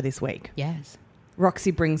highlights for this week? Yes. Roxy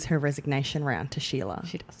brings her resignation round to Sheila.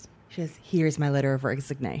 She does. She says, here is my letter of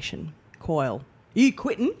resignation. Coil, you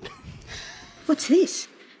quitting? What's this?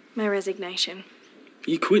 My resignation.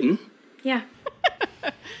 You quitting? Yeah.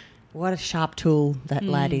 What a sharp tool that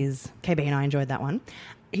lad is. KB and I enjoyed that one.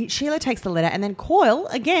 Sheila takes the letter and then Coil,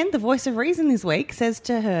 again, the voice of reason this week, says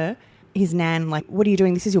to her, his nan, like, what are you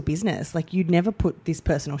doing? This is your business. Like, you'd never put this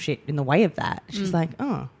personal shit in the way of that. She's like,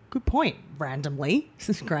 oh, good point, randomly.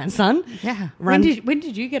 Grandson. Yeah. Run- When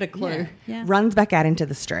did you get a clue? Yeah. Runs back out into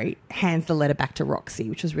the street, hands the letter back to Roxy,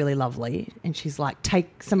 which was really lovely. And she's like,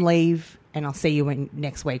 take some leave and I'll see you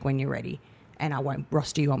next week when you're ready. And I won't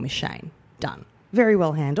roster you on with Shane. Done. Very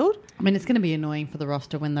well handled. I mean, it's going to be annoying for the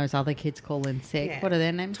roster when those other kids call in sick. Yeah. What are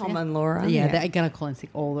their names? Tom now? and Laura. Yeah, Yeah. they're going to call in sick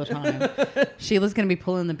all the time. Sheila's going to be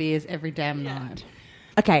pulling the beers every damn night.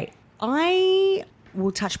 Okay, I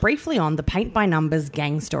will touch briefly on the Paint by Numbers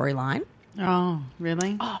gang storyline. Oh,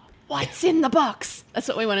 really? Oh, what's in the box? That's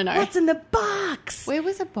what we want to know. What's in the box? Where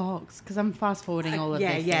was the box? Because I'm fast forwarding all of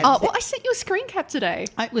yeah, this. yeah. Oh, well, I sent you a screen cap today.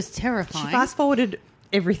 It was She terrifying. fast forwarded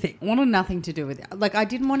everything. Wanted nothing to do with it. Like, I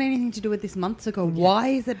didn't want anything to do with this months ago. Why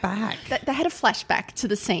is it back? They had a flashback to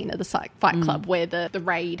the scene of the Fight Club where the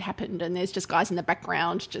raid happened and there's just guys in the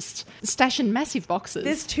background just stashing massive boxes.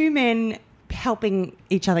 There's two men helping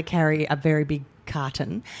each other carry a very big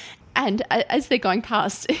carton. And as they're going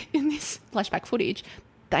past in this flashback footage,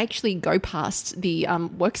 they actually go past the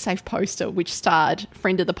WorkSafe poster which starred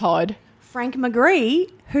friend of the pod. Frank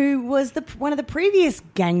McGree, who was one of the previous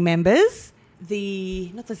gang members, not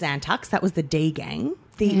the Xantux, that was the D gang.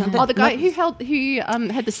 The guy who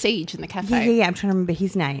had the siege in the cafe. Yeah, I'm trying to remember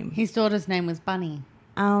his name. His daughter's name was Bunny.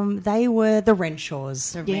 They were the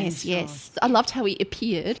Renshaws. The Yes, Renshaws. yes. I loved how he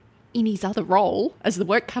appeared in his other role as the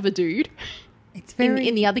work cover dude It's very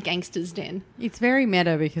in the other gangsters' den. It's very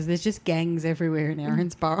meta because there's just gangs everywhere in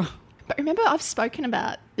Erinsborough. But remember, I've spoken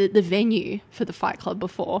about the venue for the Fight Club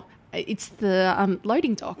before. It's the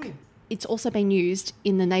loading dock. It's also been used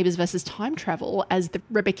in the Neighbours versus Time Travel as the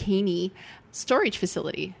Rebekini storage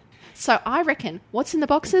facility. So I reckon, what's in the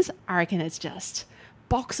boxes? I reckon it's just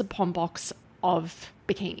box upon box of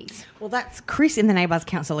bikinis. Well, that's Chris in the Neighbours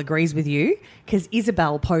Council agrees with you because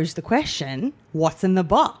Isabel posed the question, what's in the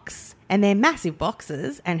box? And they're massive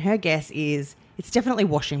boxes, and her guess is it's definitely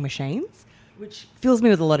washing machines, which fills me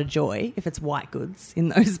with a lot of joy if it's white goods in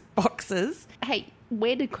those boxes. Hey,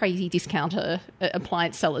 where did crazy discounter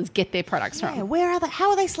appliance sellers get their products Yeah, from? where are they? How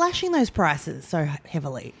are they slashing those prices so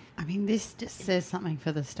heavily? I mean, this just says something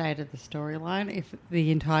for the state of the storyline if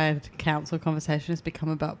the entire council conversation has become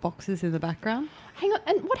about boxes in the background. Hang on,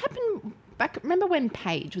 and what happened back? Remember when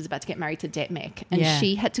Paige was about to get married to Detmek and Yeah.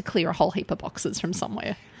 she had to clear a whole heap of boxes from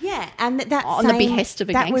somewhere? Yeah, and that On the behest of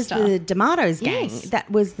a that gangster. was the D'Amato's gang. Yes.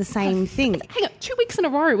 That was the same thing. Hang on, 2 weeks in a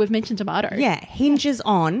row we've mentioned Tomato. Yeah, hinges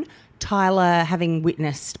on Tyler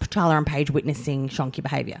and Paige witnessing shonky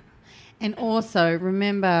behaviour. And also,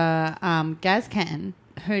 remember, Gazcan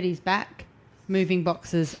hurt his back moving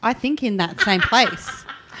boxes, I think, in that same place.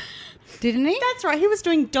 Didn't he? That's right. He was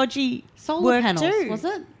doing dodgy Solar work panels, too. was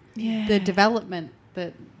it? Yeah. The development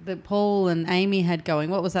that Paul and Amy had going.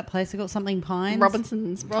 What was that place called? Something Pines?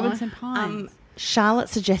 Robinson Pines. Charlotte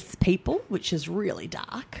suggests people, which is really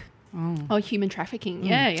dark. Oh, human trafficking.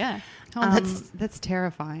 Yeah. Oh, that's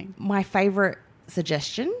terrifying. My favourite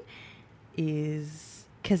suggestion is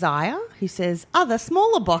Keziah, who says other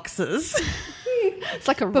smaller boxes. It's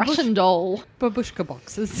like a Russian doll. Babushka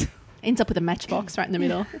boxes. Ends up with a matchbox right in the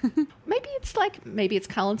middle. Maybe it's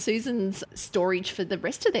Carl and Susan's storage for the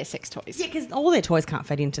rest of their sex toys. Yeah, because all their toys can't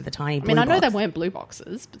fit into the tiny blue I mean, I know box. they weren't blue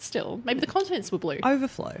boxes, but still, maybe the contents were blue.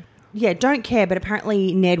 Overflow. Yeah, don't care, but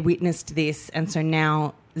apparently Ned witnessed this, and so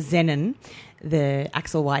now Zenon, the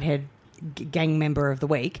Axel Whitehead gang member of the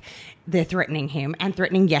week, they're threatening him and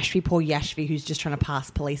threatening Yashvi, poor Yashvi, who's just trying to pass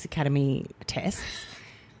police academy tests.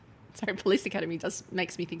 Sorry, Police Academy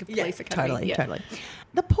makes me think of Police Academy. Totally.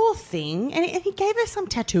 The poor thing, and he gave her some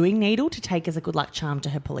tattooing needle to take as a good luck charm to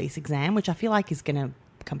her police exam, which I feel like is going to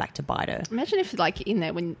come back to bite her. Imagine if, like, in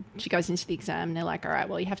there when she goes into the exam, they're like, all right,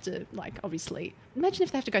 well, you have to, like, obviously, imagine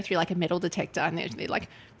if they have to go through, like, a metal detector and they're like,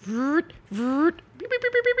 vroot, vroot, beep, beep,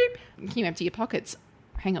 beep, beep, beep. Can you empty your pockets?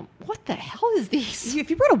 Hang on, what the hell is this? If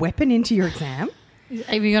you brought a weapon into your exam...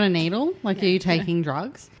 Have you got a needle? Like, are you taking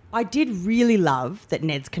drugs? I did really love that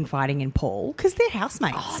Ned's confiding in Paul because they're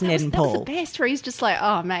housemates, Ned and Paul. That was the best, where he's just like,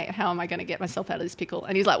 oh, mate, how am I going to get myself out of this pickle?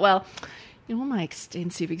 And he's like, well, in all my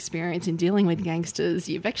extensive experience in dealing with gangsters,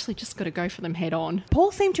 you've actually just got to go for them head on.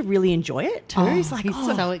 Paul seemed to really enjoy it too. He's like, he's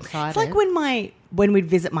so excited. It's like when we'd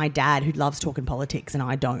visit my dad, who loves talking politics and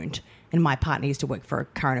I don't, and my partner used to work for a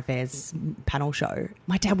current affairs panel show.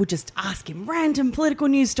 My dad would just ask him random political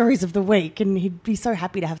news stories of the week, and he'd be so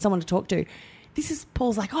happy to have someone to talk to.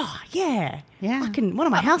 Paul's like, oh, yeah. One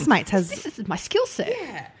of my housemates has... This is my skill set.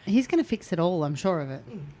 Yeah. He's going to fix it all, I'm sure of it.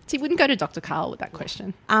 So he wouldn't go to Dr. Carl with that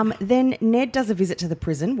question. Then Ned does a visit to the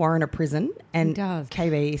prison, Warrener Prison, and He does.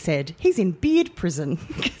 KB said he's in beard prison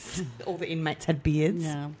because all the inmates had beards.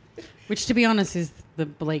 Yeah. Which, to be honest, is the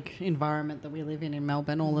bleak environment that we live in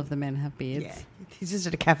Melbourne. All of the men have beards. Yeah. He's just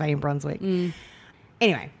at a cafe in Brunswick.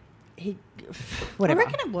 Anyway, whatever. I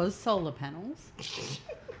reckon it was solar panels.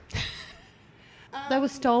 They were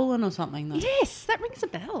stolen or something, though. Yes, that rings a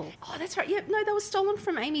bell. Oh, that's right. Yeah, no, they were stolen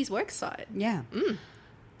from Amy's work site. Yeah.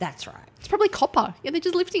 That's right. It's probably copper. Yeah, they're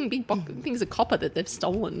just lifting big things of copper that they've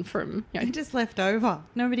stolen from. They just left over.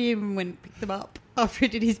 Nobody even went and picked them up after he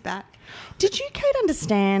did his back. Did you, Kate,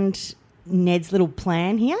 understand Ned's little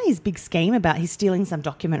plan here? His big scheme about he's stealing some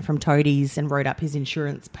document from Toadies and wrote up his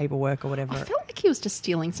insurance paperwork or whatever. I felt like he was just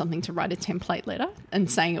stealing something to write a template letter and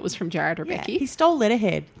saying it was from Jared or Yeah, Becky. he stole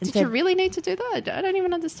letterhead. And Did said, you really need to do that? I don't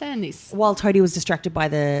even understand this. while Toadie was distracted by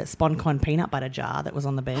the SponCon peanut butter jar that was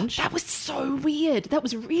on the bench. That was so weird. That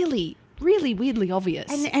was really, really weirdly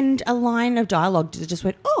obvious. And a line of dialogue just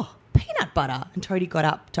went, oh, peanut butter. And Toadie got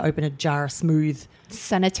up to open a jar of smooth.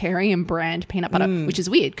 Sanitarium brand peanut butter, which is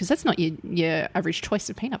weird because that's not your average choice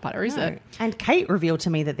of peanut butter, is it? And Kate revealed to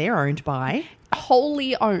me that they're owned by...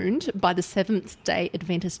 Wholly owned by the Seventh-day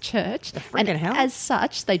Adventist Church. freaking and hell. as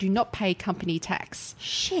such, they do not pay company tax.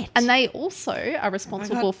 Shit. And they also are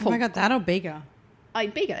responsible for... Oh my God, that or bigger.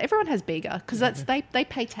 Bega. Everyone has Bega because they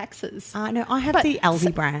pay taxes. No, I have the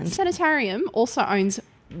Aldi brand. Sanitarium also owns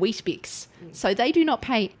Weet-Bix. So they do not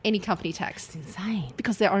pay any company tax. It's insane.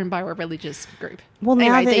 Because they're owned by a religious group. Well,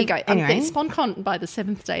 now anyway, there you go. anyway. They're SponCon by the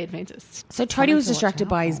Seventh-day Adventists. So Tony was distracted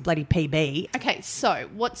by his bloody PB. Okay, so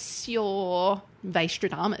what's your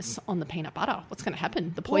Vastradamus on the peanut butter? What's going to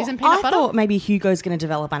happen? The poison peanut I butter? thought maybe Hugo's going to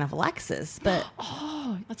develop anaphylaxis, but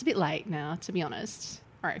Oh, that's a bit late now, to be honest.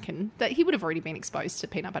 I reckon that he would have already been exposed to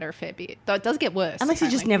peanut butter a fair bit. Though it does get worse. unless he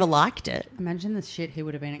just apparently. never liked it. Imagine the shit he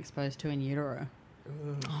would have been exposed to in utero.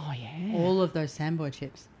 Oh, yeah. All of those Samboy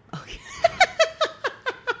chips.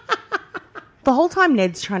 The whole time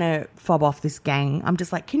Ned's trying to fob off this gang, I'm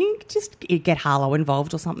just like, can you just get Harlow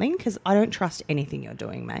involved or something? Because I don't trust anything you're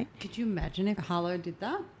doing, mate. Could you imagine if Harlow did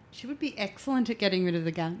that? She would be excellent at getting rid of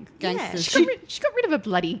the gangsters. She got rid of a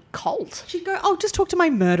bloody cult. She'd go, oh, just talk to my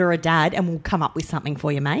murderer dad and we'll come up with something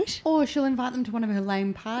for you, mate. Or she'll invite them to one of her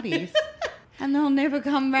lame parties and they'll never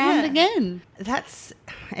come round again. That's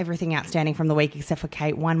everything outstanding from the week except for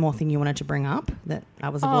Kate. One more thing you wanted to bring up that I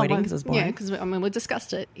was avoiding because it was boring. Yeah, because we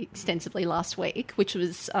discussed it extensively last week, which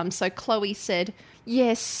was so Chloe said,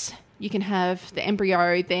 yes, you can have the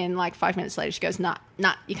embryo. Then like 5 minutes later, she goes, nah,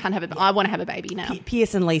 you can't have it. I want to have a baby now.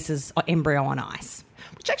 Pierce and Lisa's embryo on ice.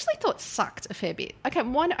 Which I actually thought sucked a fair bit. Okay,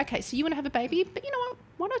 okay, so you want to have a baby, but you know what?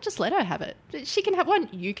 Why not just let her have it? She can have one.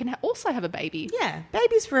 You can also have a baby. Yeah,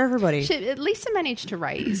 babies for everybody. Lisa managed to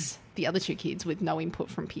raise the other 2 kids with no input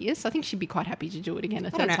from Pierce. I think she'd be quite happy to do it again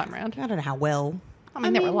a third time round. I don't know how well. I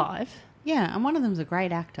mean, they're alive. Yeah, and one of them's a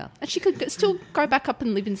great actor. And she could still go back up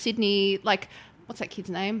and live in Sydney. Like, what's that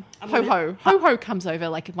kid's name? Ho-Ho. Ho-Ho comes over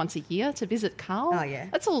like once a year to visit Carl. Oh, yeah.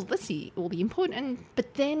 That's all the input.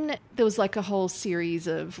 But then there was like a whole series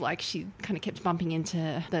of like, she kind of kept bumping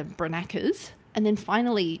into the Branackers. And then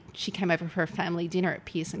finally she came over for a family dinner at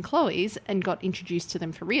Pierce and Chloe's and got introduced to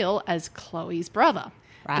them for real as Chloe's brother.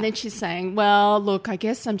 Right. And then she's saying, well, look, I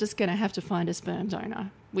guess I'm just going to have to find a sperm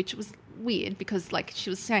donor, which was weird because like she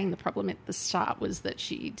was saying the problem at the start was that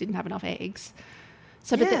she didn't have enough eggs.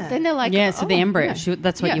 So, but then they're like... Yeah, so the embryo,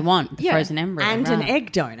 that's what you want, the frozen embryo. And an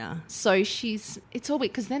egg donor. So it's all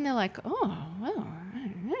weird because then they're like, oh, well,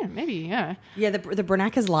 yeah, maybe, yeah. Yeah, the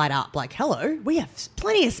Branackers light up like, hello, we have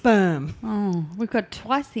plenty of sperm. Oh, we've got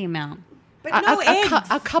twice the amount. But no eggs.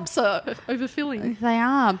 Our cups are overfilling. They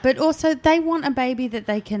are. But also they want a baby that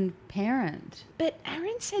they can parent. But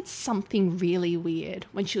Aaron said something really weird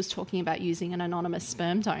when she was talking about using an anonymous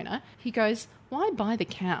sperm donor. He goes, why buy the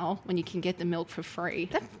cow when you can get the milk for free?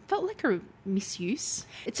 That felt like a misuse.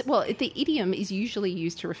 The idiom is usually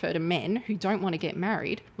used to refer to men who don't want to get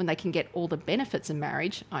married when they can get all the benefits of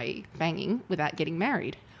marriage, i.e. banging, without getting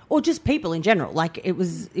married. Or just people in general. Like it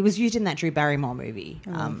was used in that Drew Barrymore movie.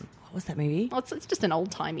 What was that movie? Well, it's just an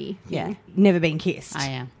old-timey thing. Yeah. Never Been Kissed. Oh,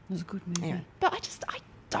 yeah. It was a good movie. Anyway. But I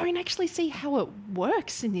don't actually see how it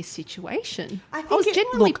works in this situation. I think was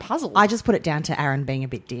genuinely puzzled. I just put it down to Aaron being a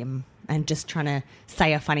bit dim and just trying to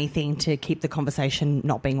say a funny thing to keep the conversation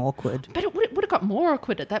not being awkward. But it would have got more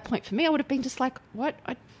awkward at that point for me. I would have been just like, what?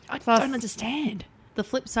 I don't understand. The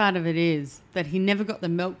flip side of it is that he never got the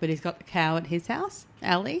milk, but he's got the cow at his house,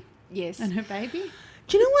 Ellie. Yes. And her baby.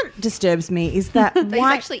 Do you know what disturbs me is that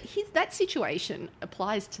that situation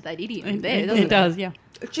applies to that idiom there, doesn't it? It does, yeah.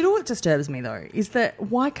 Do you know what disturbs me though? Is that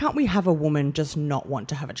why can't we have a woman just not want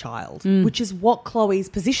to have a child? Which is what Chloe's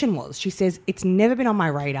position was. She says, it's never been on my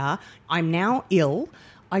radar. I'm now ill.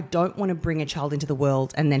 I don't want to bring a child into the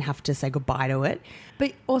world and then have to say goodbye to it.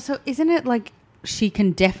 But also, isn't it like she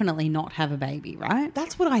can definitely not have a baby, right?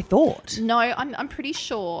 That's what I thought. No, I'm pretty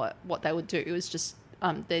sure what they would do is just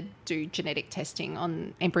they'd do genetic testing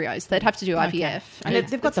on embryos. They'd have to do IVF. And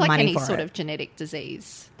they've got it's the like money any for sort it. of genetic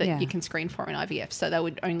disease that you can screen for in IVF. So they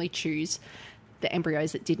would only choose the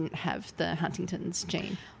embryos that didn't have the Huntington's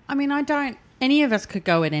gene. I mean, any of us could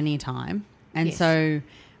go at any time. And so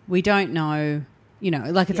we don't know,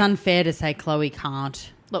 like it's unfair to say Chloe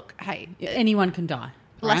can't. Look, hey. Anyone can die.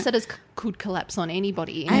 Right? Lassiter's could collapse on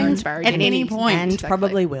anybody in Erinsborough at any point. And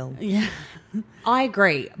probably will. Yeah. I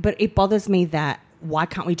agree. But it bothers me that why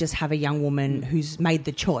can't we just have a young woman who's made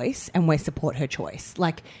the choice and we support her choice?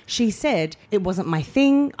 Like she said, it wasn't my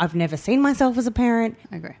thing. I've never seen myself as a parent.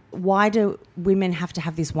 I agree. Why do women have to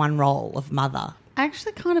have this one role of mother? I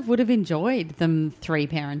actually kind of would have enjoyed them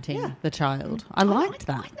 3-parenting the child. I liked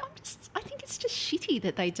that. I think it's just shitty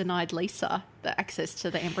that they denied Lisa the access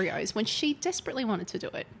to the embryos when she desperately wanted to do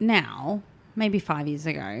it. Now, maybe 5 years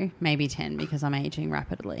ago, maybe 10 because I'm aging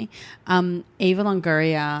rapidly, Eva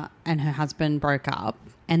Longoria and her husband broke up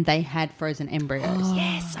and they had frozen embryos.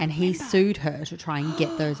 Yes, and he sued her to try and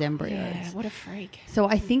get those embryos. Yeah, what a freak. So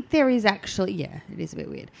I think there is actually, it is a bit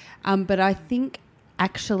weird, but I think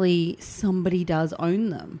actually somebody does own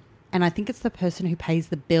them. and I think it's the person who pays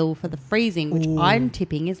the bill for the freezing, which I'm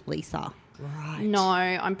tipping is Lisa. Right. No,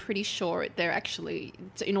 I'm pretty sure they're actually,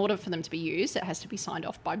 in order for them to be used, it has to be signed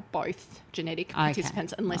off by both genetic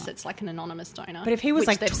participants, unless it's like an anonymous donor. But if he was which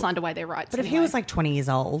like they've signed away their rights. But if he was like 20 years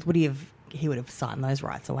old, he would have signed those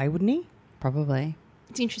rights away, wouldn't he? Probably.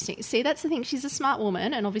 It's interesting. See, that's the thing. She's a smart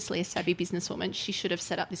woman and obviously a savvy businesswoman. She should have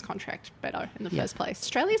set up this contract better in the first place.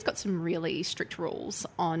 Australia's got some really strict rules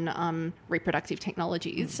on reproductive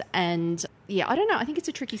technologies. And, yeah, I don't know. I think it's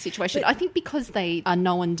a tricky situation. I think because they are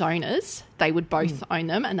known donors, they would both own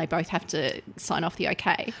them and they both have to sign off the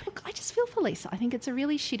okay. Look, I just feel for Lisa. I think it's a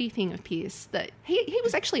really shitty thing of Pierce that he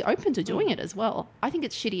was actually open to doing it as well. I think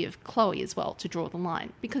it's shitty of Chloe as well to draw the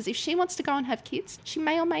line. Because if she wants to go and have kids, she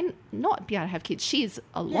may or may not be able to have kids. She is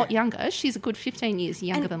a lot younger. She's a good 15 years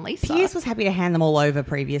younger than Lisa. Pierce was happy to hand them all over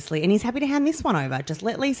previously, and he's happy to hand this one over. Just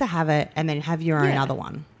let Lisa have it and then have your own other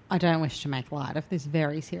one. I don't wish to make light of this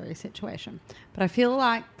very serious situation, but I feel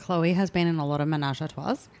like Chloe has been in a lot of menage a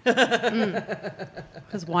trois.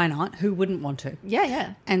 Because why not? Who wouldn't want to? Yeah,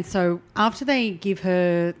 yeah. And so after they give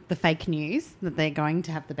her the fake news that they're going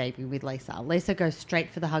to have the baby with Lisa, Lisa goes straight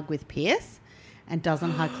for the hug with Pierce and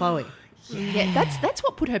doesn't hug Chloe. Yeah, that's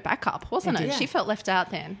what put her back up, wasn't it? She felt left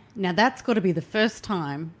out then. Now, that's got to be the first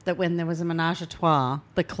time that when there was a menage a trois,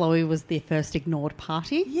 that Chloe was the first ignored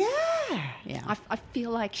party. Yeah. I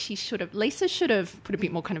feel like Lisa should have put a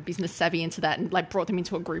bit more kind of business savvy into that and like brought them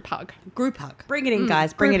into a group hug. Group hug. Bring it in,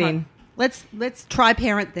 guys. Bring it in. Let's try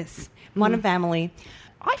parent this. One family.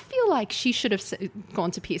 I feel like she should have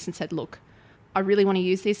gone to Pierce and said, look, I really want to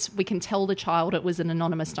use this. We can tell the child it was an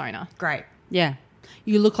anonymous donor. Great. Yeah.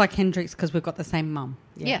 You look like Hendrix because we've got the same mum.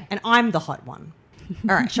 Yeah. And I'm the hot one.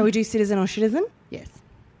 All right. Shall we do citizen or citizen? Yes.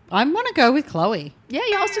 I want to go with Chloe. Yeah,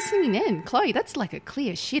 I was just thinking then. Chloe, that's like a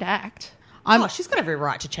clear shit act. She's got every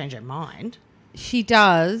right to change her mind. She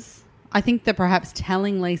does. I think that perhaps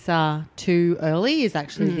telling Lisa too early is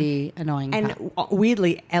actually the annoying part. And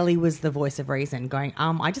weirdly, Ellie was the voice of reason going,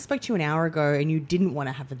 I just spoke to you an hour ago and you didn't want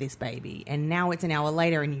to have this baby. And now it's an hour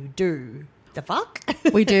later and you do. The fuck?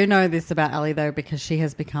 We do know this about Ellie, though, because she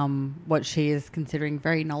has become what she is considering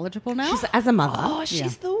very knowledgeable now. She's as a mother. Oh,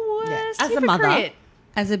 she's the worst. As a mother.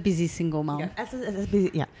 As a busy single mum. As a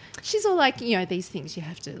busy, She's all like, these things you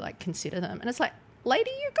have to like consider them. And it's like,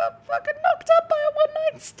 lady, you got fucking knocked up by a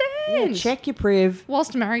one-night stand. Yeah, check your priv.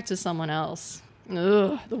 Whilst married to someone else.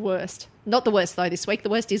 Ugh, the worst. Not the worst, though, this week. The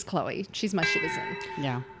worst is Chloe. She's my citizen.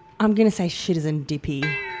 Yeah. I'm going to say citizen Dippy.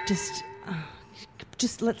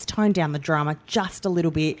 Just let's tone down the drama just a little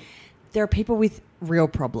bit. There are people with real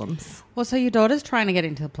problems. Well, so your daughter's trying to get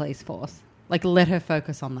into the police force. Like, let her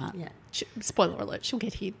focus on that. Yeah. Spoiler alert, she'll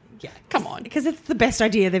get hit. Yeah. Come on. Because it's the best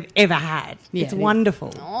idea they've ever had. Yeah, it's it is.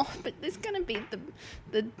 wonderful. Oh, but there's going to be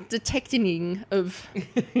the detecting of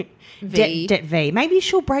V. V. Maybe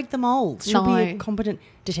she'll break the mold. She'll be a No. competent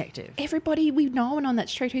detective. Everybody we've known on that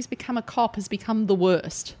street who's become a cop has become the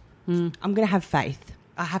worst. I'm going to have faith.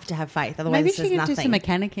 I have to have faith. Otherwise, Maybe it's she just can nothing. do some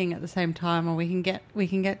mechanicking at the same time, or we can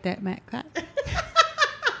get that Mac that.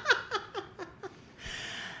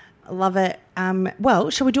 Love it. Well,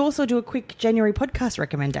 shall we also do a quick January podcast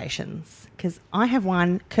recommendations? Because I have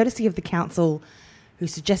one courtesy of the council who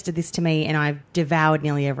suggested this to me and I've devoured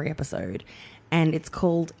nearly every episode. And it's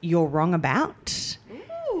called You're Wrong About.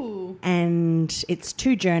 Ooh. And it's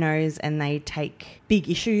two journos and they take big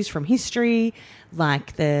issues from history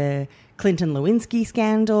like the Clinton Lewinsky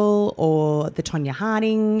scandal or the Tonya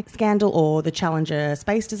Harding scandal or the Challenger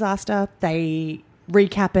space disaster. They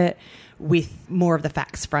recap it with more of the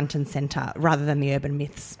facts front and centre rather than the urban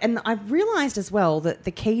myths. And I've realised as well that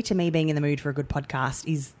the key to me being in the mood for a good podcast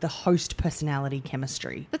is the host personality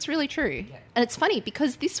chemistry. That's really true. Yeah. And it's funny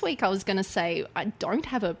because this week I was going to say I don't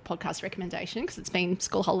have a podcast recommendation because it's been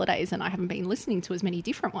school holidays and I haven't been listening to as many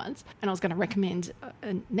different ones. And I was going to recommend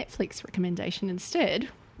a Netflix recommendation instead,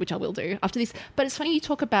 which I will do after this. But it's funny you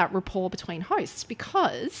talk about rapport between hosts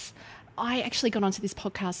because I actually got onto this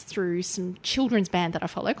podcast through some children's band that I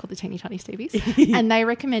follow called the Teeny Tiny Stevies. And they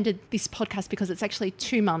recommended this podcast because it's actually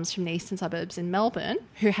two mums from the eastern suburbs in Melbourne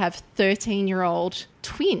who have 13-year-old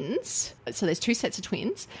twins. So there's two sets of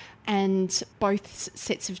twins. And both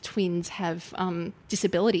sets of twins have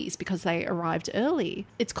disabilities because they arrived early.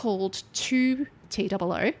 It's called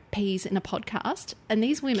 2TOO, Peas in a Podcast. And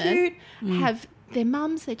these women have They're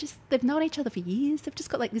mums. They've known each other for years. They've just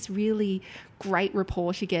got like this really great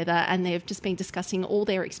rapport together, and they've just been discussing all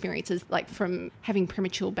their experiences, like from having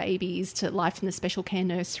premature babies to life in the special care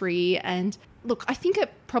nursery. And look, I think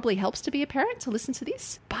it probably helps to be a parent to listen to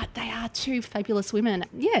this, but they are two fabulous women.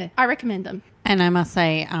 Yeah, I recommend them. And I must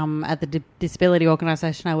say, at the disability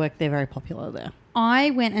organisation I work, they're very popular there.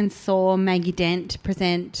 I went and saw Maggie Dent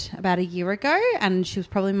present about a year ago, and she was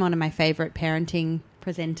probably one of my favourite parenting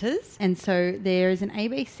presenters. And so there is an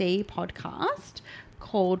ABC podcast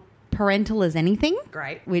called Parental as Anything.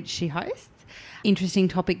 Great. Which she hosts. Interesting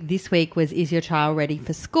topic this week was, is your child ready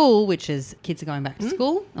for school? Which is kids are going back to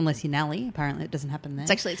school, unless you're Nelly. Apparently it doesn't happen there.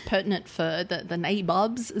 It's pertinent for the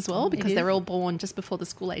nabobs as well, because they're all born just before the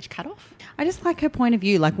school age cutoff. I just like her point of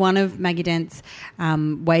view. Like, one of Maggie Dent's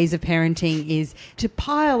ways of parenting is to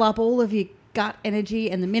pile up all of your gut energy,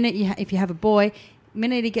 and the minute if you have a boy, the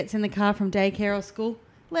minute he gets in the car from daycare or school,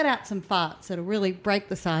 let out some farts. It'll really break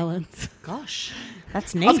the silence. Gosh,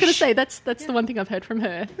 that's niche. I was going to say, that's the one thing I've heard from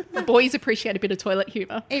her. Boys appreciate a bit of toilet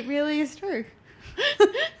humour. It really is true.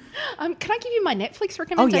 Can I give you my Netflix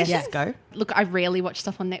recommendation? Oh, yes, go. Look, I rarely watch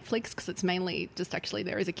stuff on Netflix because it's mainly just actually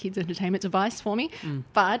there as a kids' entertainment device for me.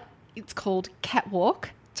 But it's called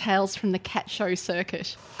Catwalk, Tales from the Cat Show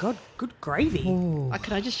Circuit. God, good gravy.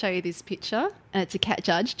 Can I just show you this picture? And it's a cat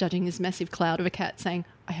judge judging this massive cloud of a cat saying,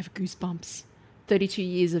 I have goosebumps. 32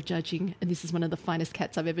 years of judging, and this is one of the finest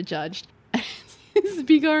cats I've ever judged. This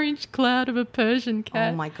big orange cloud of a Persian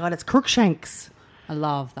cat. Oh my God, it's Crookshanks. I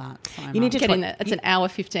love that so You need to Get in there. It's an hour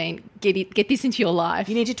 15. Get this into your life.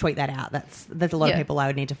 You need to tweet that out. There's a lot of people I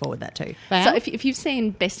would need to forward that to. So if you've seen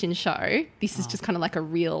Best in Show, this is just kind of like a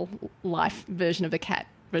real life version of a cat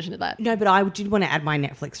version of that. No, but I did want to add my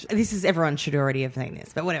Netflix. Everyone should already have seen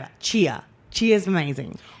this, but whatever. Cheer's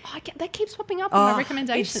amazing. That keeps popping up in my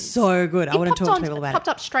recommendations. It's so good. I want to talk to people about it. It popped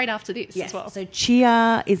up straight after this as well. So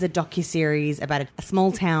Cheer is a docuseries about a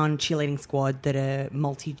small town cheerleading squad that are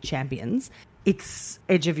multi-champions. It's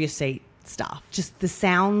edge of your seat stuff. Just the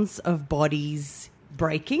sounds of bodies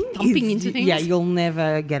breaking. Thumping into things. Yeah, you'll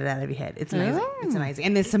never get it out of your head. It's amazing. It's amazing.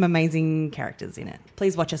 And there's some amazing characters in it.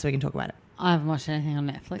 Please watch us so we can talk about it. I haven't watched anything on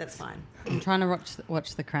Netflix. That's fine. I'm trying to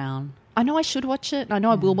watch The Crown. I know I should watch it. I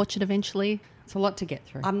know I will watch it eventually. It's a lot to get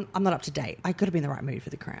through. I'm not up to date. I got to be in the right mood for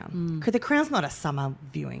The Crown. Because The Crown's not a summer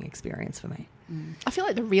viewing experience for me. I feel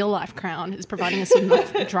like the real life Crown is providing us some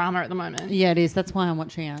drama at the moment. Yeah, it is. That's why I'm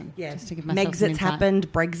watching it. Yeah, just to give myself Megxit's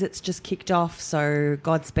happened. Brexit's just kicked off. So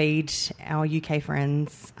Godspeed, our UK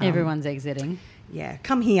friends. Everyone's exiting. Yeah,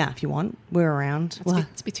 come here if you want. We're around.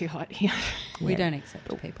 It's a bit too hot here. We don't accept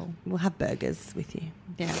people. We'll have burgers with you.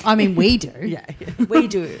 Yeah, I mean we do. Yeah, we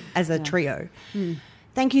do as a trio.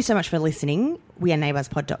 Thank you so much for listening. We are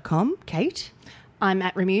neighbourspod.com. Kate. I'm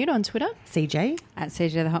at Remude on Twitter. CJ. At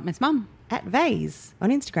CJ the Hot Miss Mum. At Vase on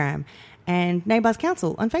Instagram. And Neighbours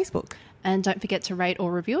Council on Facebook. And don't forget to rate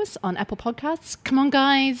or review us on Apple Podcasts. Come on,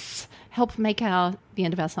 guys. Help make the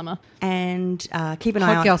end of our summer. And keep an eye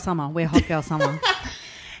on... Hot Girl Summer. We're Hot Girl Summer.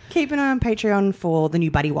 Keep an eye on Patreon for the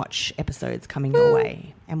new Buddy Watch episodes coming your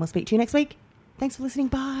way. And we'll speak to you next week. Thanks for listening.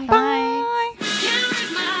 Bye. Bye.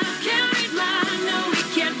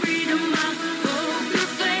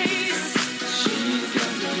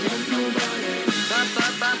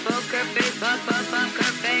 Poker face,